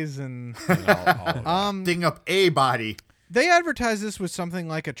bodies and Digging up a body. they advertise this with something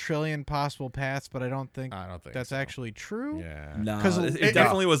like 1 trillion possible paths, but I don't think that's so. actually true. Yeah. Nah, 'Cause it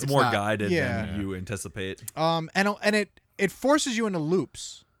definitely was it's more not. guided Yeah. than you anticipate. And it forces you into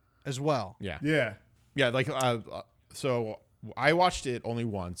loops as well. Yeah. Yeah. Yeah, like so I watched it only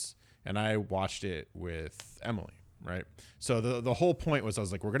once, and I watched it with Emily, right? So the whole point was I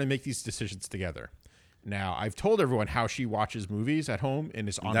was like, we're gonna make these decisions together. Now I've told everyone how she watches movies at home and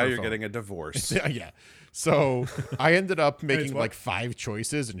is on Now her you're phone. getting a divorce. Yeah. So I ended up making what? like 5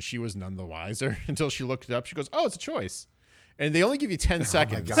 choices, and she was none the wiser until she looked it up. She goes, "Oh, it's a choice," and they only give you 10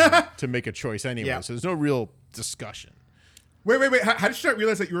 seconds to make a choice anyway. Yeah. So there's no real discussion. Wait. How did she not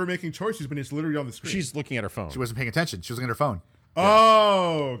realize that you were making choices when it's literally on the screen? She's looking at her phone. She wasn't paying attention. She was looking at her phone.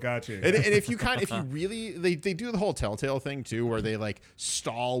 Oh, gotcha. And if you really, they do the whole Telltale thing too, where they like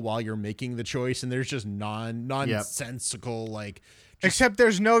stall while you're making the choice, and there's just nonsensical like. Except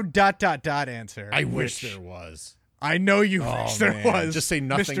there's no ... answer. I wish which there was. I know you wish there man. was. Just say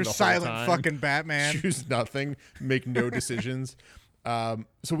nothing Mr. the whole Silent time. fucking Batman. Choose nothing, make no decisions.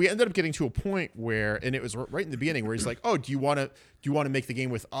 So we ended up getting to a point where, and it was right in the beginning, where he's like, "Oh, do you want to make the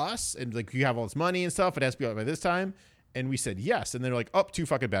game with us? And like, you have all this money and stuff. It has to be out by this time." And we said yes. And they're like, "Oh, too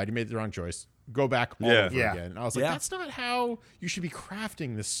fucking bad. You made the wrong choice. Go back all over Yeah. again." And I was like, Yeah. "That's not how you should be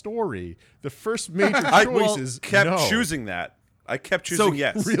crafting the story. The first major I choice is kept no." choosing that. I kept choosing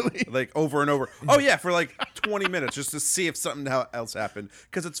yes. Really? Like over and over. Oh yeah, for like 20 minutes just to see if something else happened,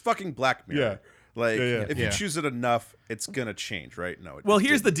 because it's fucking Black Mirror. Like, if you choose it enough, it's gonna change, right? No. Well,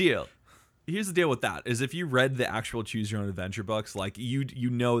 here's the deal. Here's the deal with that is if you read the actual Choose Your Own Adventure books, like you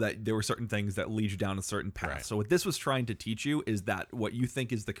know that there were certain things that lead you down a certain path. Right. So what this was trying to teach you is that what you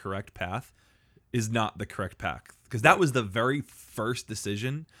think is the correct path is not the correct path, because that was the very first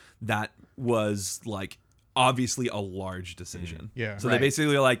decision that was like obviously a large decision. Yeah. So they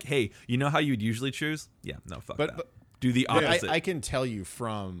basically are like, hey, you know how you'd usually choose? Yeah, no, fuck that. But do the opposite. I can tell you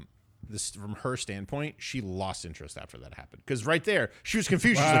from her standpoint, she lost interest after that happened, because right there she was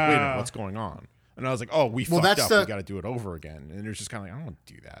confused. She's like, wait a minute, what's going on? And I was like, oh, we fucked up. We got to do it over again. And it was just kind of like, I don't want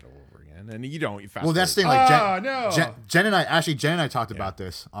to do that over again. And you don't. Well, that's the thing. Like Jen and I talked about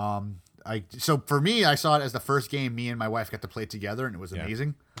this. So for me, I saw it as the first game me and my wife got to play together, and it was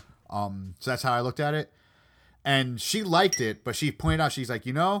amazing. So that's how I looked at it. And she liked it, but she pointed out, she's like,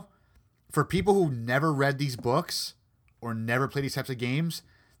 for people who never read these books or never play these types of games,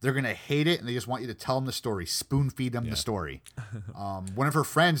 they're going to hate it, and they just want you to tell them the story, spoon feed them the story. One of her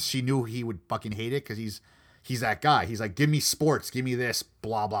friends, she knew he would fucking hate it because he's that guy. He's like, give me sports, give me this,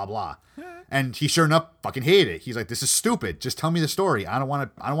 blah, blah, blah. And he sure enough fucking hated it. He's like, this is stupid. Just tell me the story. I don't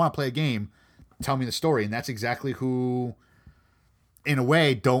want to play a game. Tell me the story. And that's exactly who, in a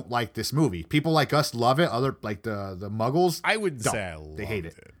way, don't like this movie. People like us love it. Other like the Muggles, I would say they hate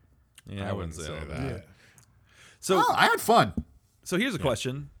it. Yeah, I wouldn't say that. Yeah. So I had fun. So here's a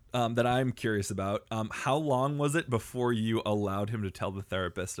question that I'm curious about. How long was it before you allowed him to tell the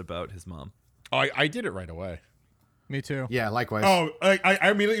therapist about his mom? Oh, I did it right away. Me too. Yeah, likewise. Oh, I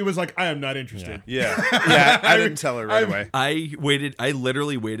immediately was like, I am not interested. Yeah. I didn't tell her right away. I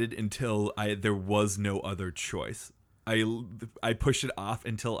literally waited until there was no other choice. I pushed it off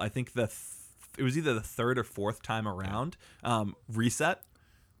until I think it was either the third or fourth time around. Reset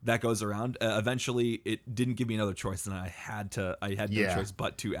that goes around. Eventually, it didn't give me another choice, and I had no choice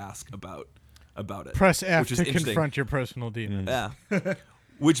but to ask about it. Press F which is to interesting. confront your personal demons. Yeah.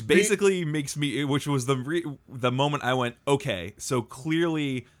 Which basically makes me, which was the moment I went, okay, so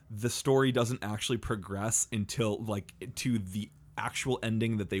clearly the story doesn't actually progress until like to the actual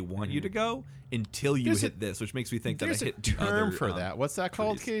ending that they want you to go until you hit this, which makes me think that I hit the other term for that. What's that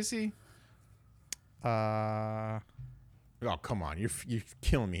called, Casey? Oh, come on, you're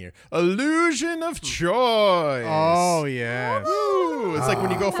killing me here. Illusion of choice. Oh yeah. It's like when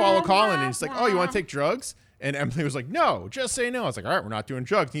you go follow Colin and he's like, oh, you want to take drugs? And Emily was like, no, just say no. I was like, all right, we're not doing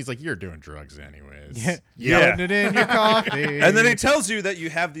drugs. And he's like, you're doing drugs anyways. Putting it in your coffee. And then he tells you that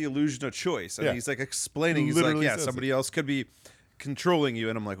you have the illusion of choice. And he's like explaining, he's Literally like, somebody else could be controlling you.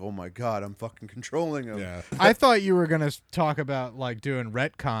 And I'm like, oh my God, I'm fucking controlling him. Yeah. I thought you were going to talk about like doing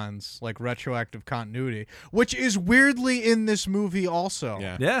retcons, like retroactive continuity, which is weirdly in this movie also.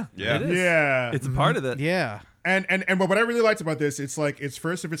 Yeah. It is. Yeah. It's a part of it. Yeah. And what I really liked about this, it's like it's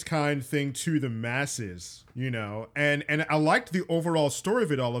first of its kind thing to the masses, and I liked the overall story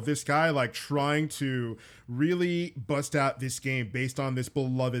of it all, of this guy like trying to really bust out this game based on this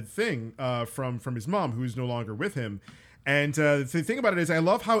beloved thing from his mom, who's no longer with him. And the thing about it is, I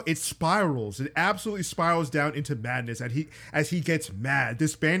love how it spirals. It absolutely spirals down into madness as he gets mad.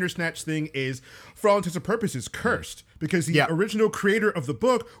 This Bandersnatch thing is, for all intents and purposes, cursed because the original creator of the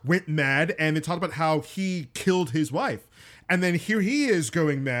book went mad, and they talked about how he killed his wife. And then here he is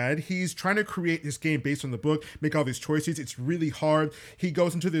going mad. He's trying to create this game based on the book, make all these choices. It's really hard. He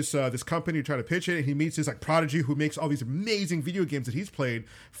goes into this company to try to pitch it, and he meets this like prodigy who makes all these amazing video games that he's played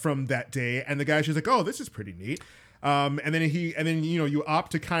from that day. And the guy's just like, oh, this is pretty neat. And then you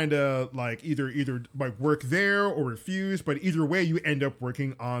opt to kind of like either like work there or refuse, but either way you end up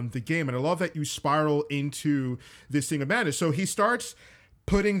working on the game. And I love that you spiral into this thing of madness. So he starts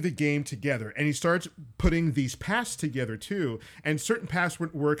putting the game together, and he starts putting these paths together too, and certain paths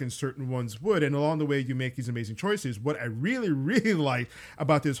wouldn't work and certain ones would, and along the way you make these amazing choices. What I really, really like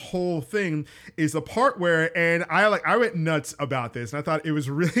about this whole thing is the part where, and I went nuts about this, and I thought it was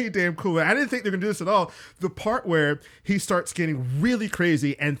really damn cool. I didn't think they were gonna do this at all. The part where he starts getting really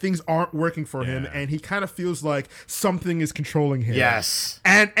crazy and things aren't working for him, and he kind of feels like something is controlling him. Yes.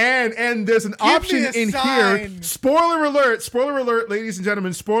 And there's an option in here. Spoiler alert, ladies and gentlemen,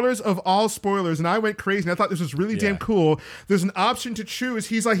 spoilers of all spoilers, and I went crazy and I thought this was really damn cool. There's an option to choose.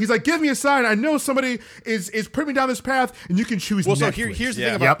 He's like, give me a sign. I know somebody is putting me down this path, and you can choose Netflix. So here's the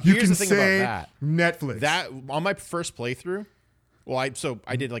thing about you can the thing say about that. Netflix. That on my first playthrough,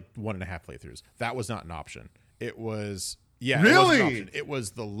 I did like 1.5 playthroughs. That was not an option. It was really? It was an option. It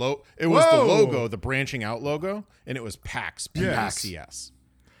was the logo, the branching out logo, and it was PAX, PACS.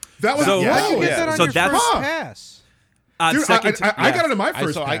 That was Why did you get that on your first pass? Dude, I got it on my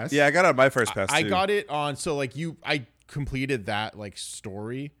first I pass. Yeah, I got it on my first pass too. I got it on. So like I completed that like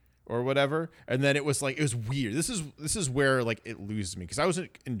story or whatever, and then it was weird. This is where like it loses me because I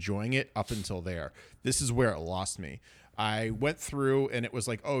wasn't enjoying it up until there. This is where it lost me. I went through and it was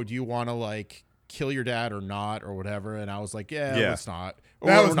like, oh, do you want to like kill your dad or not or whatever? And I was like, yeah. Let's not.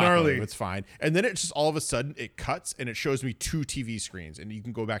 That was gnarly. It's fine. And then it just all of a sudden it cuts and it shows me 2 TV screens and you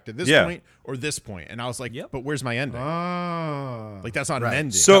can go back to this point or this point. And I was like, but where's my ending? Like that's not an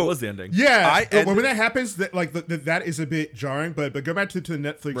ending. So that was the ending. Yeah, when that happens, that is a bit jarring. But go back to the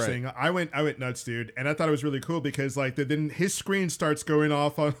Netflix thing. I went nuts, dude, and I thought it was really cool because like then his screen starts going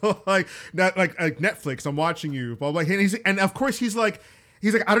off on like Netflix. I'm watching you, blah blah. And of course he's like,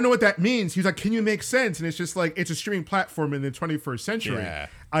 I don't know what that means. He's like, can you make sense? And it's just like, it's a streaming platform in the 21st century. Yeah.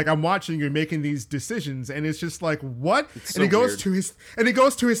 Like I'm watching you making these decisions, and it's just like, what? It's and he so goes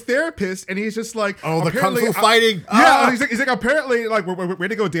weird. to his therapist, and he's just like, oh, the kung fu fighting. Yeah, he's like, apparently, like, way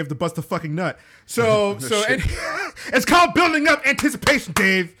to go, Dave, to bust the fucking nut. And it's called building up anticipation,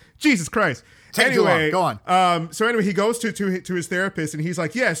 Dave. Jesus Christ. Anyway, go on. So anyway, he goes to his therapist and he's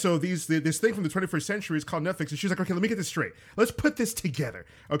like, yeah, so this thing from the 21st century is called Netflix. And she's like, okay, let me get this straight. Let's put this together.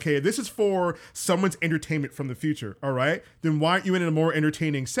 Okay, this is for someone's entertainment from the future. All right, then why aren't you in a more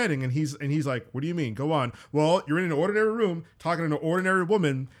entertaining setting? And he's like, what do you mean? Go on. Well, you're in an ordinary room talking to an ordinary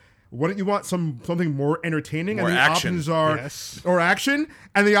woman. Wouldn't you want something more entertaining? More and the action. options are yes or action,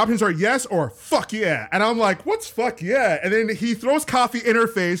 and the options are yes or fuck yeah. And I'm like, what's fuck yeah? And then he throws coffee in her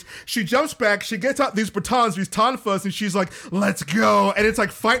face. She jumps back. She gets out these batons, these tonfas, and she's like, let's go. And it's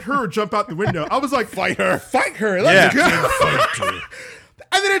like, fight her or jump out the window. I was like, fight her, let's go.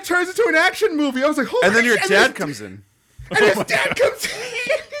 And then it turns into an action movie. I was like, holy and then your shit. dad comes in. And his dad comes in.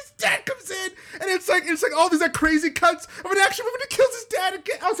 Dad comes in, and it's like all these like crazy cuts of an action movie that kills his dad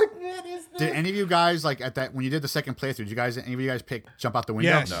again. I was like, what is this? Did any of you guys like at that when you did the second playthrough? Did any of you guys pick jump out the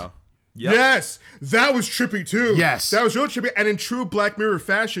window? Yes. No. Yep. Yes, that was trippy too. Yes, that was real trippy. And in true Black Mirror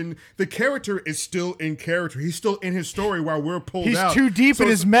fashion, the character is still in character. He's still in his story while we're pulled out. He's too deep in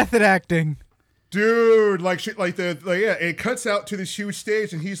his method acting. Dude, it cuts out to this huge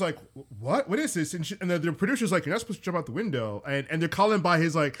stage, and he's like, "What? What is this?" And the producer's like, "You're not supposed to jump out the window." And they're calling by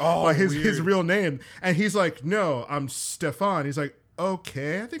his his real name, and he's like, "No, I'm Stefan." He's like,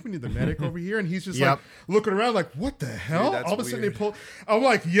 "Okay, I think we need the medic over here." And he's just like looking around, like, "What the hell?" Dude, all of a sudden they pull. I'm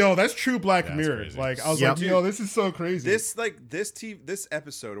like, "Yo, that's true Black Mirror." Crazy. Like, I was like, "Yo, this is so crazy." This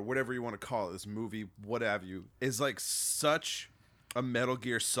episode or whatever you want to call it, this movie, what have you, is like such a Metal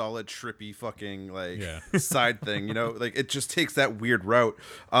Gear Solid trippy fucking side thing, you know, like it just takes that weird route.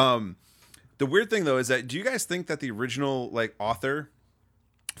 The weird thing though is that, do you guys think that the original like author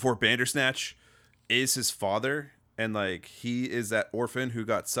for Bandersnatch is his father, and like he is that orphan who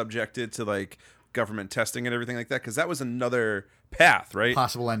got subjected to like government testing and everything like that? Because that was another path, right?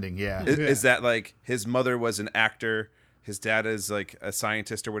 Possible ending, yeah. Is that like his mother was an actor, his dad is like a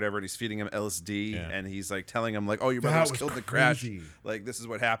scientist or whatever, and he's feeding him LSD, and he's like telling him like, oh, your brother was killed in the crash, like this is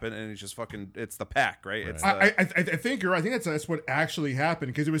what happened, and he's just fucking, it's the pack, right? It's I think you're right. I think that's what actually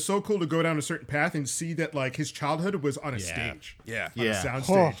happened, because it was so cool to go down a certain path and see that like his childhood was on a stage, on a sound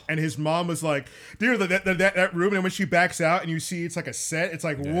stage, and his mom was like, dude, that room, and when she backs out and you see it's like a set, it's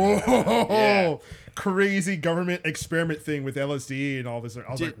like whoa, crazy government experiment thing with LSD and all this.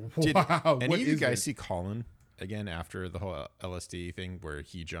 I was like, wow. Did any of you guys see Colin again after the whole LSD thing where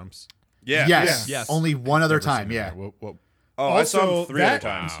he jumps? Yes. Only one other time. Yeah. I saw him 3 other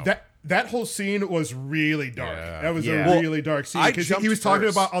times. That whole scene was really dark. Yeah. That was a really dark scene, because he was talking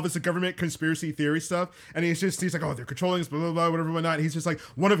first. about all this government conspiracy theory stuff, and he's like, oh, they're controlling us, blah blah blah, whatever, whatnot. And he's just like,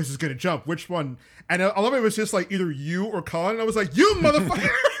 one of us is gonna jump. Which one? And I love it. Was just like either you or Colin. And I was like, you motherfucker,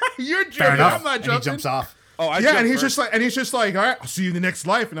 you're jumping. I'm not jumping. And he jumps off. And he's just like, all right, I'll see you in the next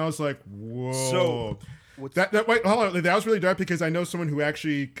life. And I was like, whoa. So that hold on, that was really dark, because I know someone who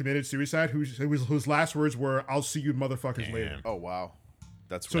actually committed suicide whose last words were, "I'll see you motherfuckers later." Oh wow,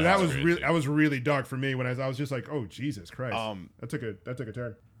 that's so that was really dark for me when I was just like, oh Jesus Christ, that took a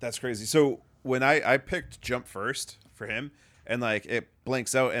turn. That's crazy. So when I picked jump first for him, and like it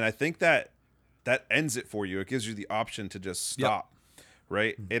blanks out, and I think that ends it for you. It gives you the option to just stop.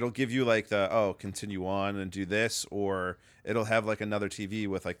 Right? It'll give you like the continue on and do this, or it'll have like another TV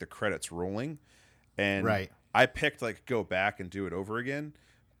with like the credits rolling. And I picked like go back and do it over again,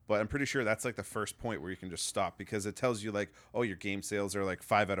 but I'm pretty sure that's like the first point where you can just stop, because it tells you like, oh, your game sales are like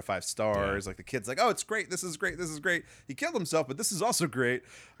 5 out of 5 stars. Like the kid's like, oh, it's great. This is great. This is great. He killed himself, but this is also great.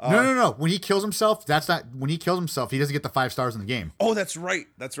 No. When he kills himself, he doesn't get the 5 stars in the game. Oh, that's right.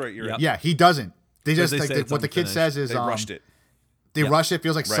 You're right. Yeah, he doesn't. They just what the kid finished. says is They rushed it. They rushed it.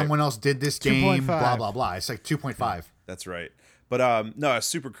 Feels like someone else did this game. 2.5. Blah blah blah. It's like 2.5. That's right. But no, it's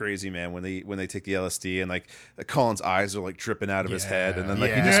super crazy, man. When they take the LSD and like Colin's eyes are like dripping out of his head, and then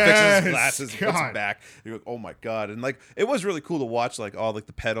like he just fixes his glasses, and puts them back. You're like, oh my god! And like it was really cool to watch, like all like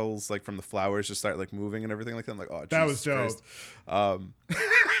the petals like from the flowers just start like moving and everything like that. I'm like, oh, that Jesus was dope.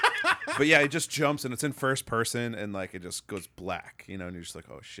 But yeah, it just jumps and it's in first person and like it just goes black, and you're just like,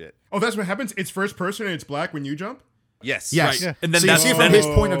 oh shit. Oh, that's what happens. It's first person and it's black when you jump. Yes. Yes. Yeah. And then so you that's see it from his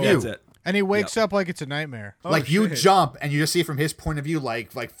point of view. That's it. And he wakes up like it's a nightmare. Like you jump and you just see it from his point of view,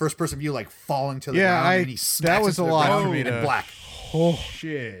 like first person view, like falling to the ground. And he smacks that was into a the lot ground for me and to. black. Oh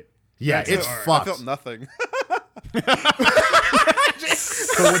shit. Yeah, it's I fucked. felt nothing.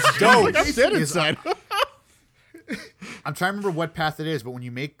 So what's dope I'm dead is inside. I'm trying to remember what path it is, but when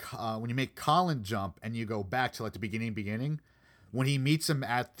you make Colin jump and you go back to like the beginning, when he meets him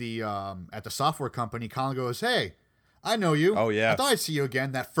at the software company, Colin goes, "Hey, I know you. Oh, yeah. I thought I'd see you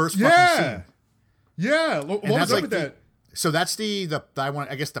again." That first fucking scene. Yeah. What And was that's up like with the, that? so that's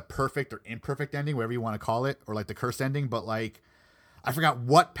I guess the perfect or imperfect ending, whatever you want to call it, or like the cursed ending. But like, I forgot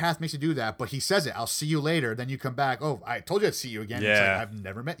what path makes you do that. But he says it. I'll see you later. Then you come back. Oh, I told you I'd see you again. It's like, Yeah. I've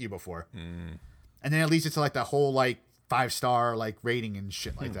never met you before. And then it leads it to like the whole like 5-star like rating and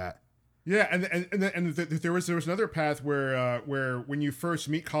shit like that. Yeah, and there was another path where when you first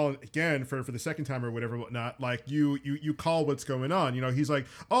meet Colin again for the second time or whatever whatnot, like you call what's going on. He's like,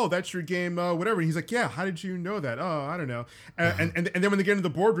 oh, that's your game, whatever. And he's like, yeah, how did you know that? Oh, I don't know. And then when they get into the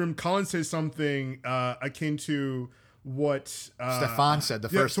boardroom, Colin says something akin to what Stefan said the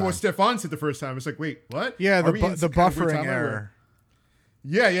first So time. what Stefan said the first time, it's like, wait, what? Yeah, Are we in the some kind of weird buffering timeline where- error.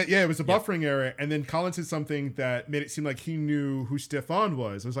 Yeah. It was a buffering error, and then Colin said something that made it seem like he knew who Stefan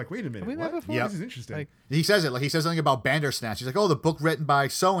was. I was like, wait a minute, we met what? before? Yep. This is interesting. Like- He says it like he says something about Bandersnatch. He's like, "Oh, the book written by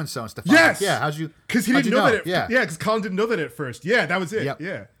so and so." And Stefan, Yes. yeah. How'd you? Because he how'd didn't you know that. Yeah, Because Colin didn't know that at first. Yeah, that was it. Yep.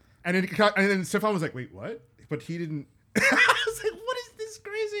 Yeah, and then Stefan was like, "Wait, what?" But he didn't. I was like, "What is this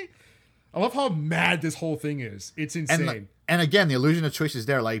crazy?" I love how mad this whole thing is. It's insane. And again, the illusion of choice is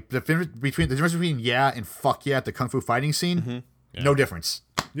there. Like the difference between yeah and fuck yeah at the kung fu fighting scene, no difference.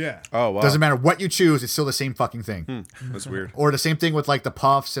 Yeah. Oh wow. Doesn't matter what you choose; it's still the same fucking thing. That's weird. Or the same thing with like the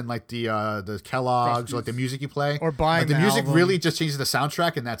puffs and like the Kellogg's or like the music you play. Or buying like, the the music album. really just changes the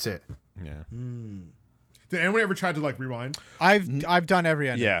soundtrack and that's it. Yeah. Did anyone ever try to like rewind? I've done every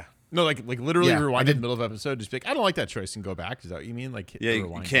ending. Yeah. No, like literally Yeah, rewind I in did- the middle of an episode, just be like, I don't like that choice and go back. Is that what you mean? Like, hit Yeah, the you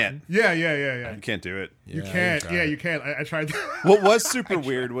rewind can't. button? Yeah. You can't do it. You Yeah, can't. tried. Yeah, you can. I tried. What was super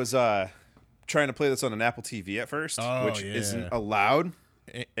weird was trying to play this on an Apple TV at first, Oh, which yeah. isn't allowed.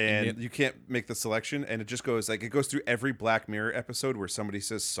 And And you can't make the selection, and it just goes like it goes through every Black Mirror episode where somebody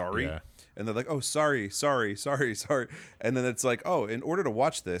says sorry, Yeah. and they're like, "Oh, sorry," and then it's like, "Oh, in order to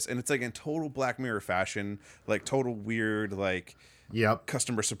watch this," and it's like in total Black Mirror fashion, like total weird, like Yep.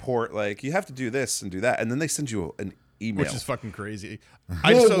 customer support, like you have to do this and do that, and then they send you an email. which is fucking crazy.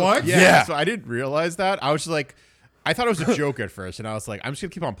 What? Yeah, so I didn't realize that. I was just like, I thought it was a joke at first, and I was like, I'm just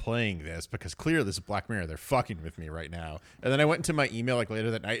gonna keep on playing this because clearly this is Black Mirror. They're fucking with me right now. And then I went into my email like later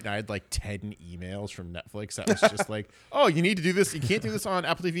that night, and I had like 10 emails from Netflix that was just like, oh, you need to do this. You can't do this on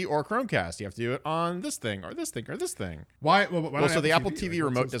Apple TV or Chromecast. You have to do it on this thing or this thing or this thing. Why? Well, so the Apple TV Like,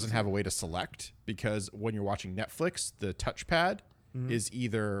 remote what's so doesn't have a way to select because when you're watching Netflix, the touchpad is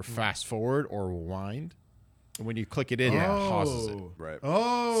either fast forward or rewind. And when you click it in, it pauses it. right.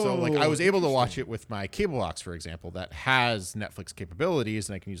 Oh, So like I was able to watch it with my cable box, for example, that has Netflix capabilities,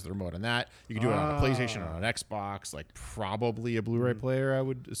 and I can use the remote on that. You can do it on a PlayStation, on an Xbox, like probably a Blu-ray player, I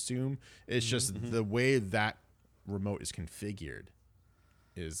would assume. It's just the way that remote is configured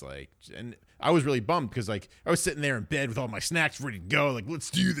is like, and I was really bummed because like I was sitting there in bed with all my snacks ready to go, like let's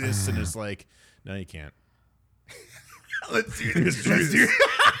do this, and it's like, no, you can't. Let's do this.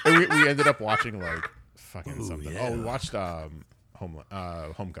 And we ended up watching like fucking something. Oh, we watched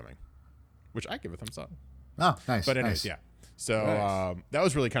Homecoming, which I give a thumbs up. Oh, nice. But anyways, nice. yeah. So that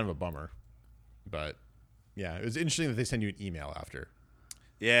was really kind of a bummer. But yeah, it was interesting that they send you an email after.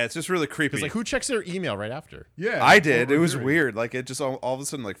 Yeah, it's just really creepy. Because like, who checks their email right after? Yeah, I did. It was weird. weird. Like it just all of a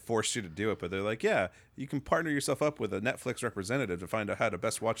sudden like forced you to do it. But they're like, yeah, you can partner yourself up with a Netflix representative to find out how to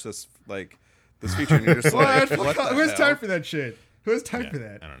best watch this this feature. And you're just like, what the Who has hell? time for that shit? Who has time for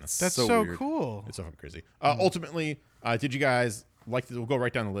that? I don't know. That's So so weird. cool. It's so fucking crazy. Ultimately, did you guys like? We'll go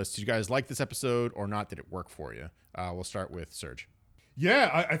right down the list. Did you guys like this episode or not? Did it work for you? We'll start with Serge.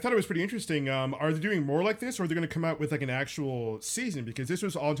 Yeah, I thought it was pretty interesting. Are they doing more like this, or are they going to come out with like an actual season? Because this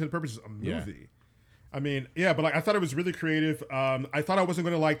was all intended purposes a movie. I mean, yeah, but like I thought it was really creative. I thought I wasn't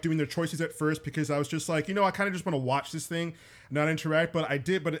going to like doing the choices at first because I was just like, I kind of just want to watch this thing, not interact. But I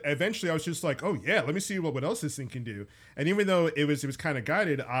did. But eventually, I was just like, oh yeah, let me see what else this thing can do. And even though it was kind of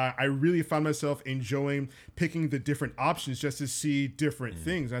guided, I really found myself enjoying picking the different options just to see different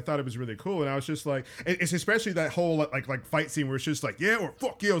things. And I thought it was really cool. And I was just like, it's especially that whole like fight scene where it's just like, yeah, or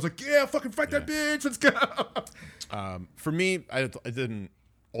fuck yeah. I was like, yeah, fucking fight that bitch. Let's go. For me, it didn't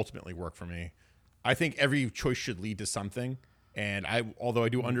ultimately work for me. I think every choice should lead to something. And although I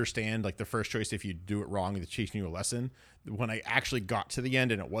do understand like the first choice, if you do it wrong, it's teaching you a lesson. When I actually got to the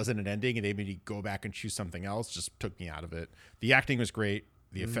end and it wasn't an ending and they made me go back and choose something else, just took me out of it. The acting was great.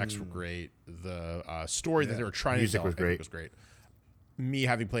 The effects were great. The story that they were trying to tell was great. Me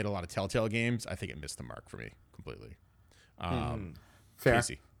having played a lot of Telltale games, I think it missed the mark for me completely. Fair.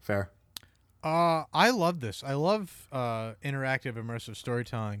 Casey. Fair. I love this. I love interactive, immersive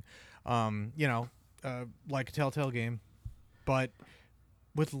storytelling. Like a Telltale game, but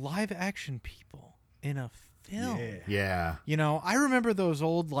with live action people in a film. Yeah. I remember those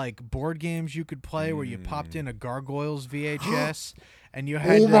old like board games you could play where you popped in a Gargoyles VHS and you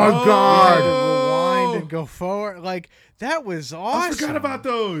had God. to rewind and go forward. Like that was awesome. I forgot about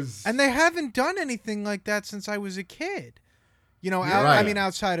those. And they haven't done anything like that since I was a kid. right. I mean,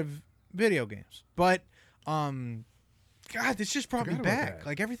 outside of video games. But, God, this just brought me back. that.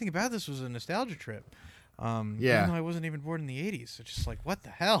 Like, everything about this was a nostalgia trip. Yeah. Even though I wasn't even born in the 80s. It's just like, what the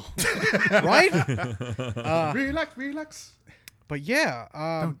hell? Right? Relax. But,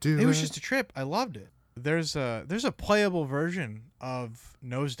 yeah, do it was it. just a trip. I loved it. There's a playable version of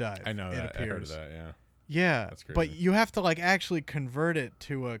Nosedive. I know it that. I heard of appears. that, yeah. Yeah, That's crazy. but you have to like actually convert it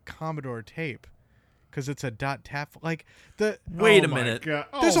to a Commodore tape because it's a .tap. Like Wait a Oh my minute. God.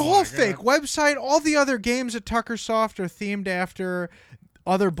 there's Oh a whole my fake God. website. All the other games at Tuckersoft are themed after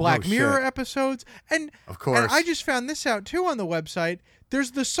other Black Mirror shit. episodes, and Of course. And I just found this out too on the website.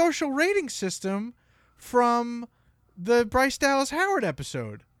 There's the social rating system from the Bryce Dallas Howard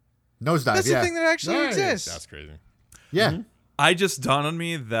episode. Nosedive. That's yeah. the thing that actually Nice. exists. That's crazy. Yeah. I just dawned on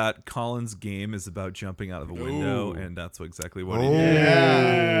me that Colin's game is about jumping out of a window, and that's exactly what he Oh. did.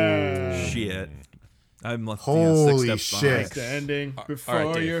 Yeah. Shit. I'm like Holy 6 steps shit. behind. Standing before all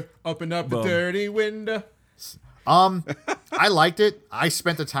right, Dave. you, open up the Boom. dirty window. I liked it. I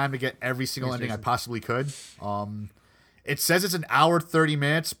spent the time to get every single ending I Jason. possibly could. It says it's an hour 30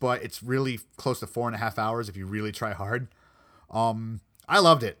 minutes, but it's really close to 4.5 hours if you really try hard. I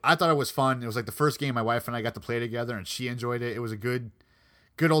loved it. I thought it was fun. It was like the first game my wife and I got to play together, and she enjoyed it. It was a good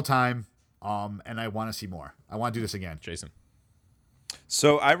old time. And I want to see more. I want to do this again. Jason.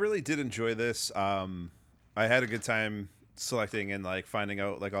 So I really did enjoy this. I had a good time selecting and like finding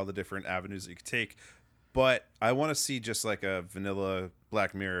out like all the different avenues that you could take. But I want to see just like a vanilla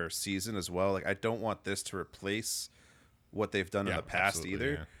Black Mirror season as well. Like I don't want this to replace what they've done in the past absolutely,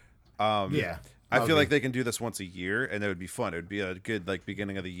 either. Yeah. I feel like they can do this once a year, and it would be fun. It would be a good like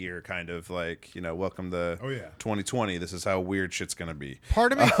beginning of the year kind of like welcome to 2020. This is how weird shit's gonna be.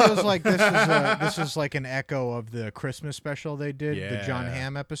 Part of me feels like this is like an echo of the Christmas special they did, the John Yeah.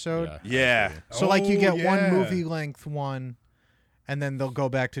 Hamm episode. Yeah, So like you get one yeah. movie length one, and then they'll go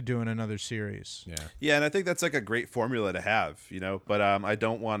back to doing another series. Yeah. yeah, and I think that's like a great formula to have, But I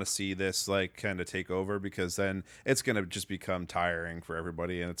don't want to see this like kind of take over because then it's gonna just become tiring for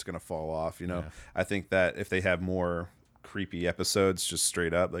everybody and it's gonna fall off. I think that if they have more creepy episodes, just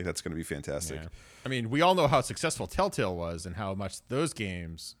straight up, like that's gonna be fantastic. Yeah. I mean, we all know how successful Telltale was and how much those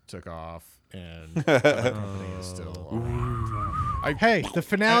games took off, and that company is still around. Hey, the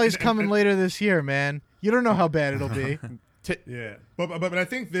finale's coming later this year, man. You don't know how bad it'll be. Yeah, but I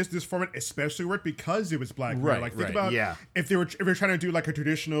think this format especially worked because it was Black Mirror. Right, Like think right. about Yeah. if they were trying to do like a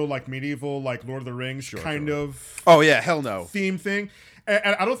traditional like medieval like Lord of the Rings kind of Oh yeah, hell no. theme thing.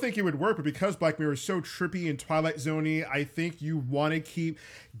 And I don't think it would work, but because Black Mirror is so trippy and Twilight Zone-y, I think you want to keep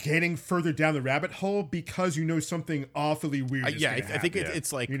getting further down the rabbit hole because something awfully weird. is Yeah, I gonna think happen.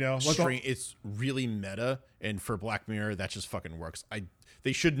 it's like like it's really meta, and for Black Mirror, that just fucking works.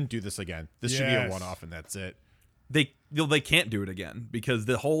 They shouldn't do this again. This should be a Yes. one-off, and that's it. They can't do it again because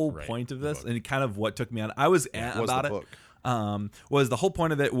the whole point of this and kind of what took me on, I was was about the it. book. Was the whole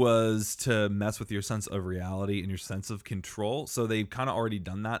point of it was to mess with your sense of reality and your sense of control. So they've kind of already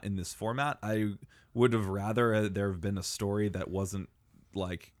done that in this format. I would have rather there have been a story that wasn't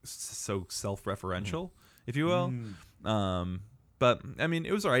like so self-referential, if you will. But I mean,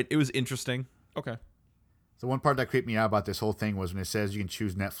 it was all right. It was interesting. Okay. The one part that creeped me out about this whole thing was when it says you can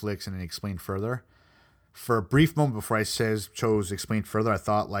choose Netflix and then explain further. For a brief moment before I chose explain further, I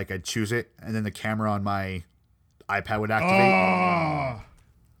thought like I'd choose it and then the camera on my iPad would activate.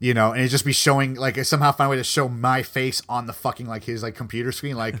 you know, and it'd just be showing like somehow find a way to show my face on the fucking like his like computer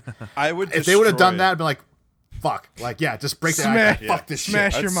screen. Like I would if they would have done that, I'd be like, fuck, like yeah, just break the fuck this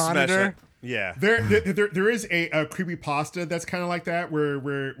smash shit. your monitor. Yeah. There is a creepypasta that's kind of like that,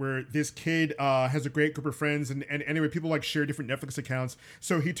 where this kid has a great group of friends, and anyway, people like share different Netflix accounts.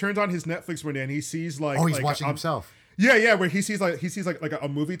 So he turns on his Netflix one day and he sees like he's watching himself. Yeah, where he sees like a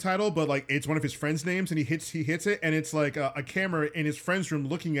movie title, but like it's one of his friends' names, and he hits it, and it's like a camera in his friend's room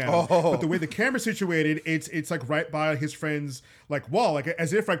looking at him. But the way the camera's situated, it's like right by his friend's like wall, like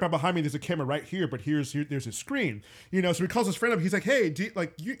as if right behind me there's a camera right here, but there's a screen, you know. So he calls his friend up. He's like, "Hey,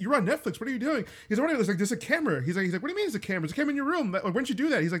 you're on Netflix. What are you doing?" He's like, "There's like there's a camera." He's like, "What do you mean there's a camera? There's a camera in your room. Like, when'd you do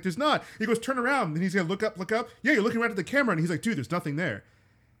that?" He's like, "There's not." He goes, "Turn around." And he's gonna look up. Yeah, you're looking right at the camera, and he's like, "Dude, there's nothing there."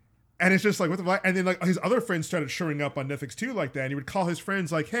 And it's just like, what the fuck? And then like his other friends started showing up on Netflix too like that. And he would call his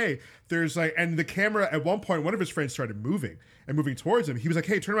friends like, hey, there's like, and the camera at one point, one of his friends started moving towards him. He was like,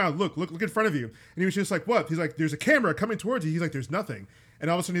 hey, turn around, look in front of you. And he was just like, what? He's like, there's a camera coming towards you. He's like, there's nothing.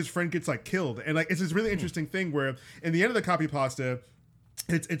 And all of a sudden his friend gets like killed. And like, it's this really interesting thing where in the end of the copy pasta,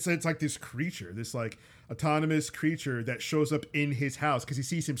 it's like this creature, this like autonomous creature that shows up in his house because he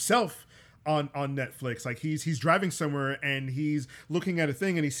sees himself on Netflix. Like he's driving somewhere and he's looking at a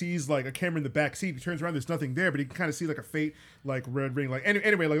thing and he sees like a camera in the back seat. He turns around, there's nothing there, but he can kind of see like a fate like red ring. Like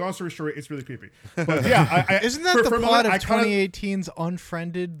anyway, like long story short, it's really creepy. But yeah, isn't that the plot of 2018's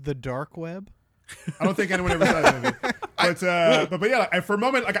Unfriended: The Dark Web? I don't think anyone ever saw that movie. But yeah, for a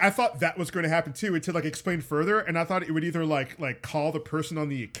moment, like I thought that was going to happen too, until like explain further, and I thought it would either like call the person on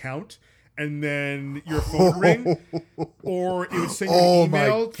the account and then your phone ring, or it would send you an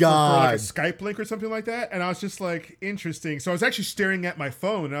email for like a Skype link or something like that. And I was just like, interesting. So I was actually staring at my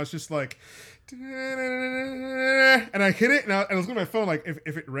phone, and I was just like, and I hit it, and I was looking at my phone like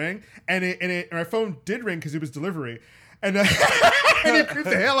if it rang, and my phone did ring because it was delivery, and and it creeped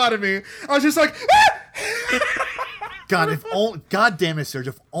the hell out of me. I was just like, God, God damn it, Serge!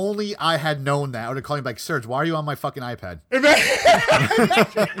 If only I had known that, I would have called you back, Serge. Why are you on my fucking iPad?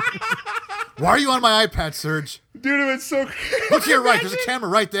 Why are you on my iPad, Serge? Dude, it was so creepy. Look to your right. There's a camera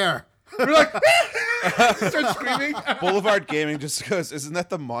right there. We're like, start screaming. Boulevard Gaming just goes, isn't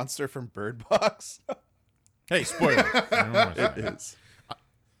that the monster from Bird Box? Hey, spoiler. It is.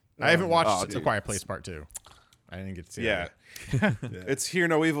 I haven't watched A Quiet Place Part 2. I didn't get to see it. Yeah. It's Hear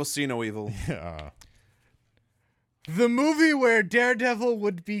No Evil, See No Evil. The movie where Daredevil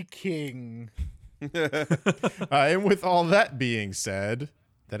would be king. And with all that being said,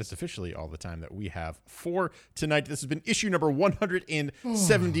 that is officially all the time that we have for tonight. This has been issue number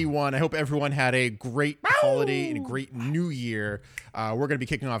 171. I hope everyone had a great holiday and a great new year. We're going to be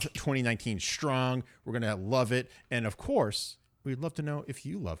kicking off 2019 strong. We're going to love it. And of course, we'd love to know if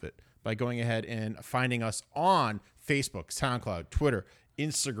you love it by going ahead and finding us on Facebook, SoundCloud, Twitter,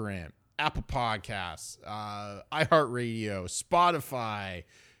 Instagram, Apple Podcasts, iHeartRadio, Spotify,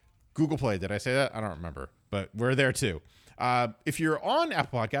 Google Play. Did I say that? I don't remember, but we're there too. If you're on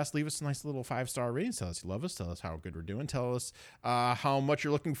Apple Podcasts, leave us a nice little 5-star rating. Tell us you love us. Tell us how good we're doing. Tell us how much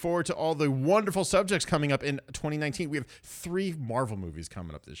you're looking forward to all the wonderful subjects coming up in 2019. We have 3 Marvel movies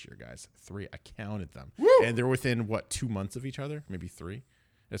coming up this year, guys. 3. I counted them. Woo! And they're within, 2 months of each other? Maybe 3?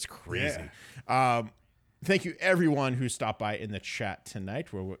 That's crazy. Yeah. Thank you, everyone who stopped by in the chat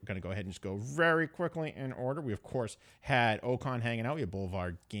tonight. We're going to go ahead and just go very quickly in order. We, of course, had Ocon hanging out. We had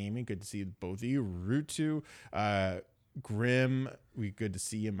Boulevard Gaming. Good to see both of you. Rutu, Grim, good to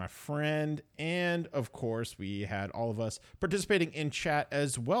see you, my friend. And, of course, we had all of us participating in chat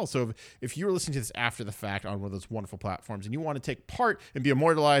as well. So if you were listening to this after the fact on one of those wonderful platforms and you want to take part and be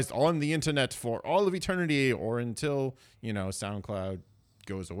immortalized on the internet for all of eternity or until, SoundCloud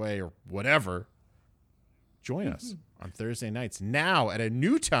goes away or whatever, join us on Thursday nights now at a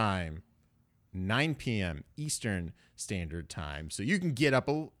new time, 9 p.m. Eastern Standard Time. So you can get up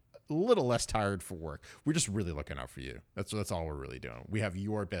a little less tired for work. We're just really looking out for you. That's all we're really doing. We have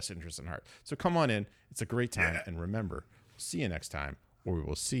your best interest in heart. So come on in. It's a great time. Yeah. And remember, see you next time, or we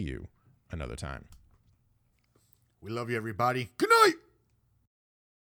will see you another time. We love you, everybody. Good night.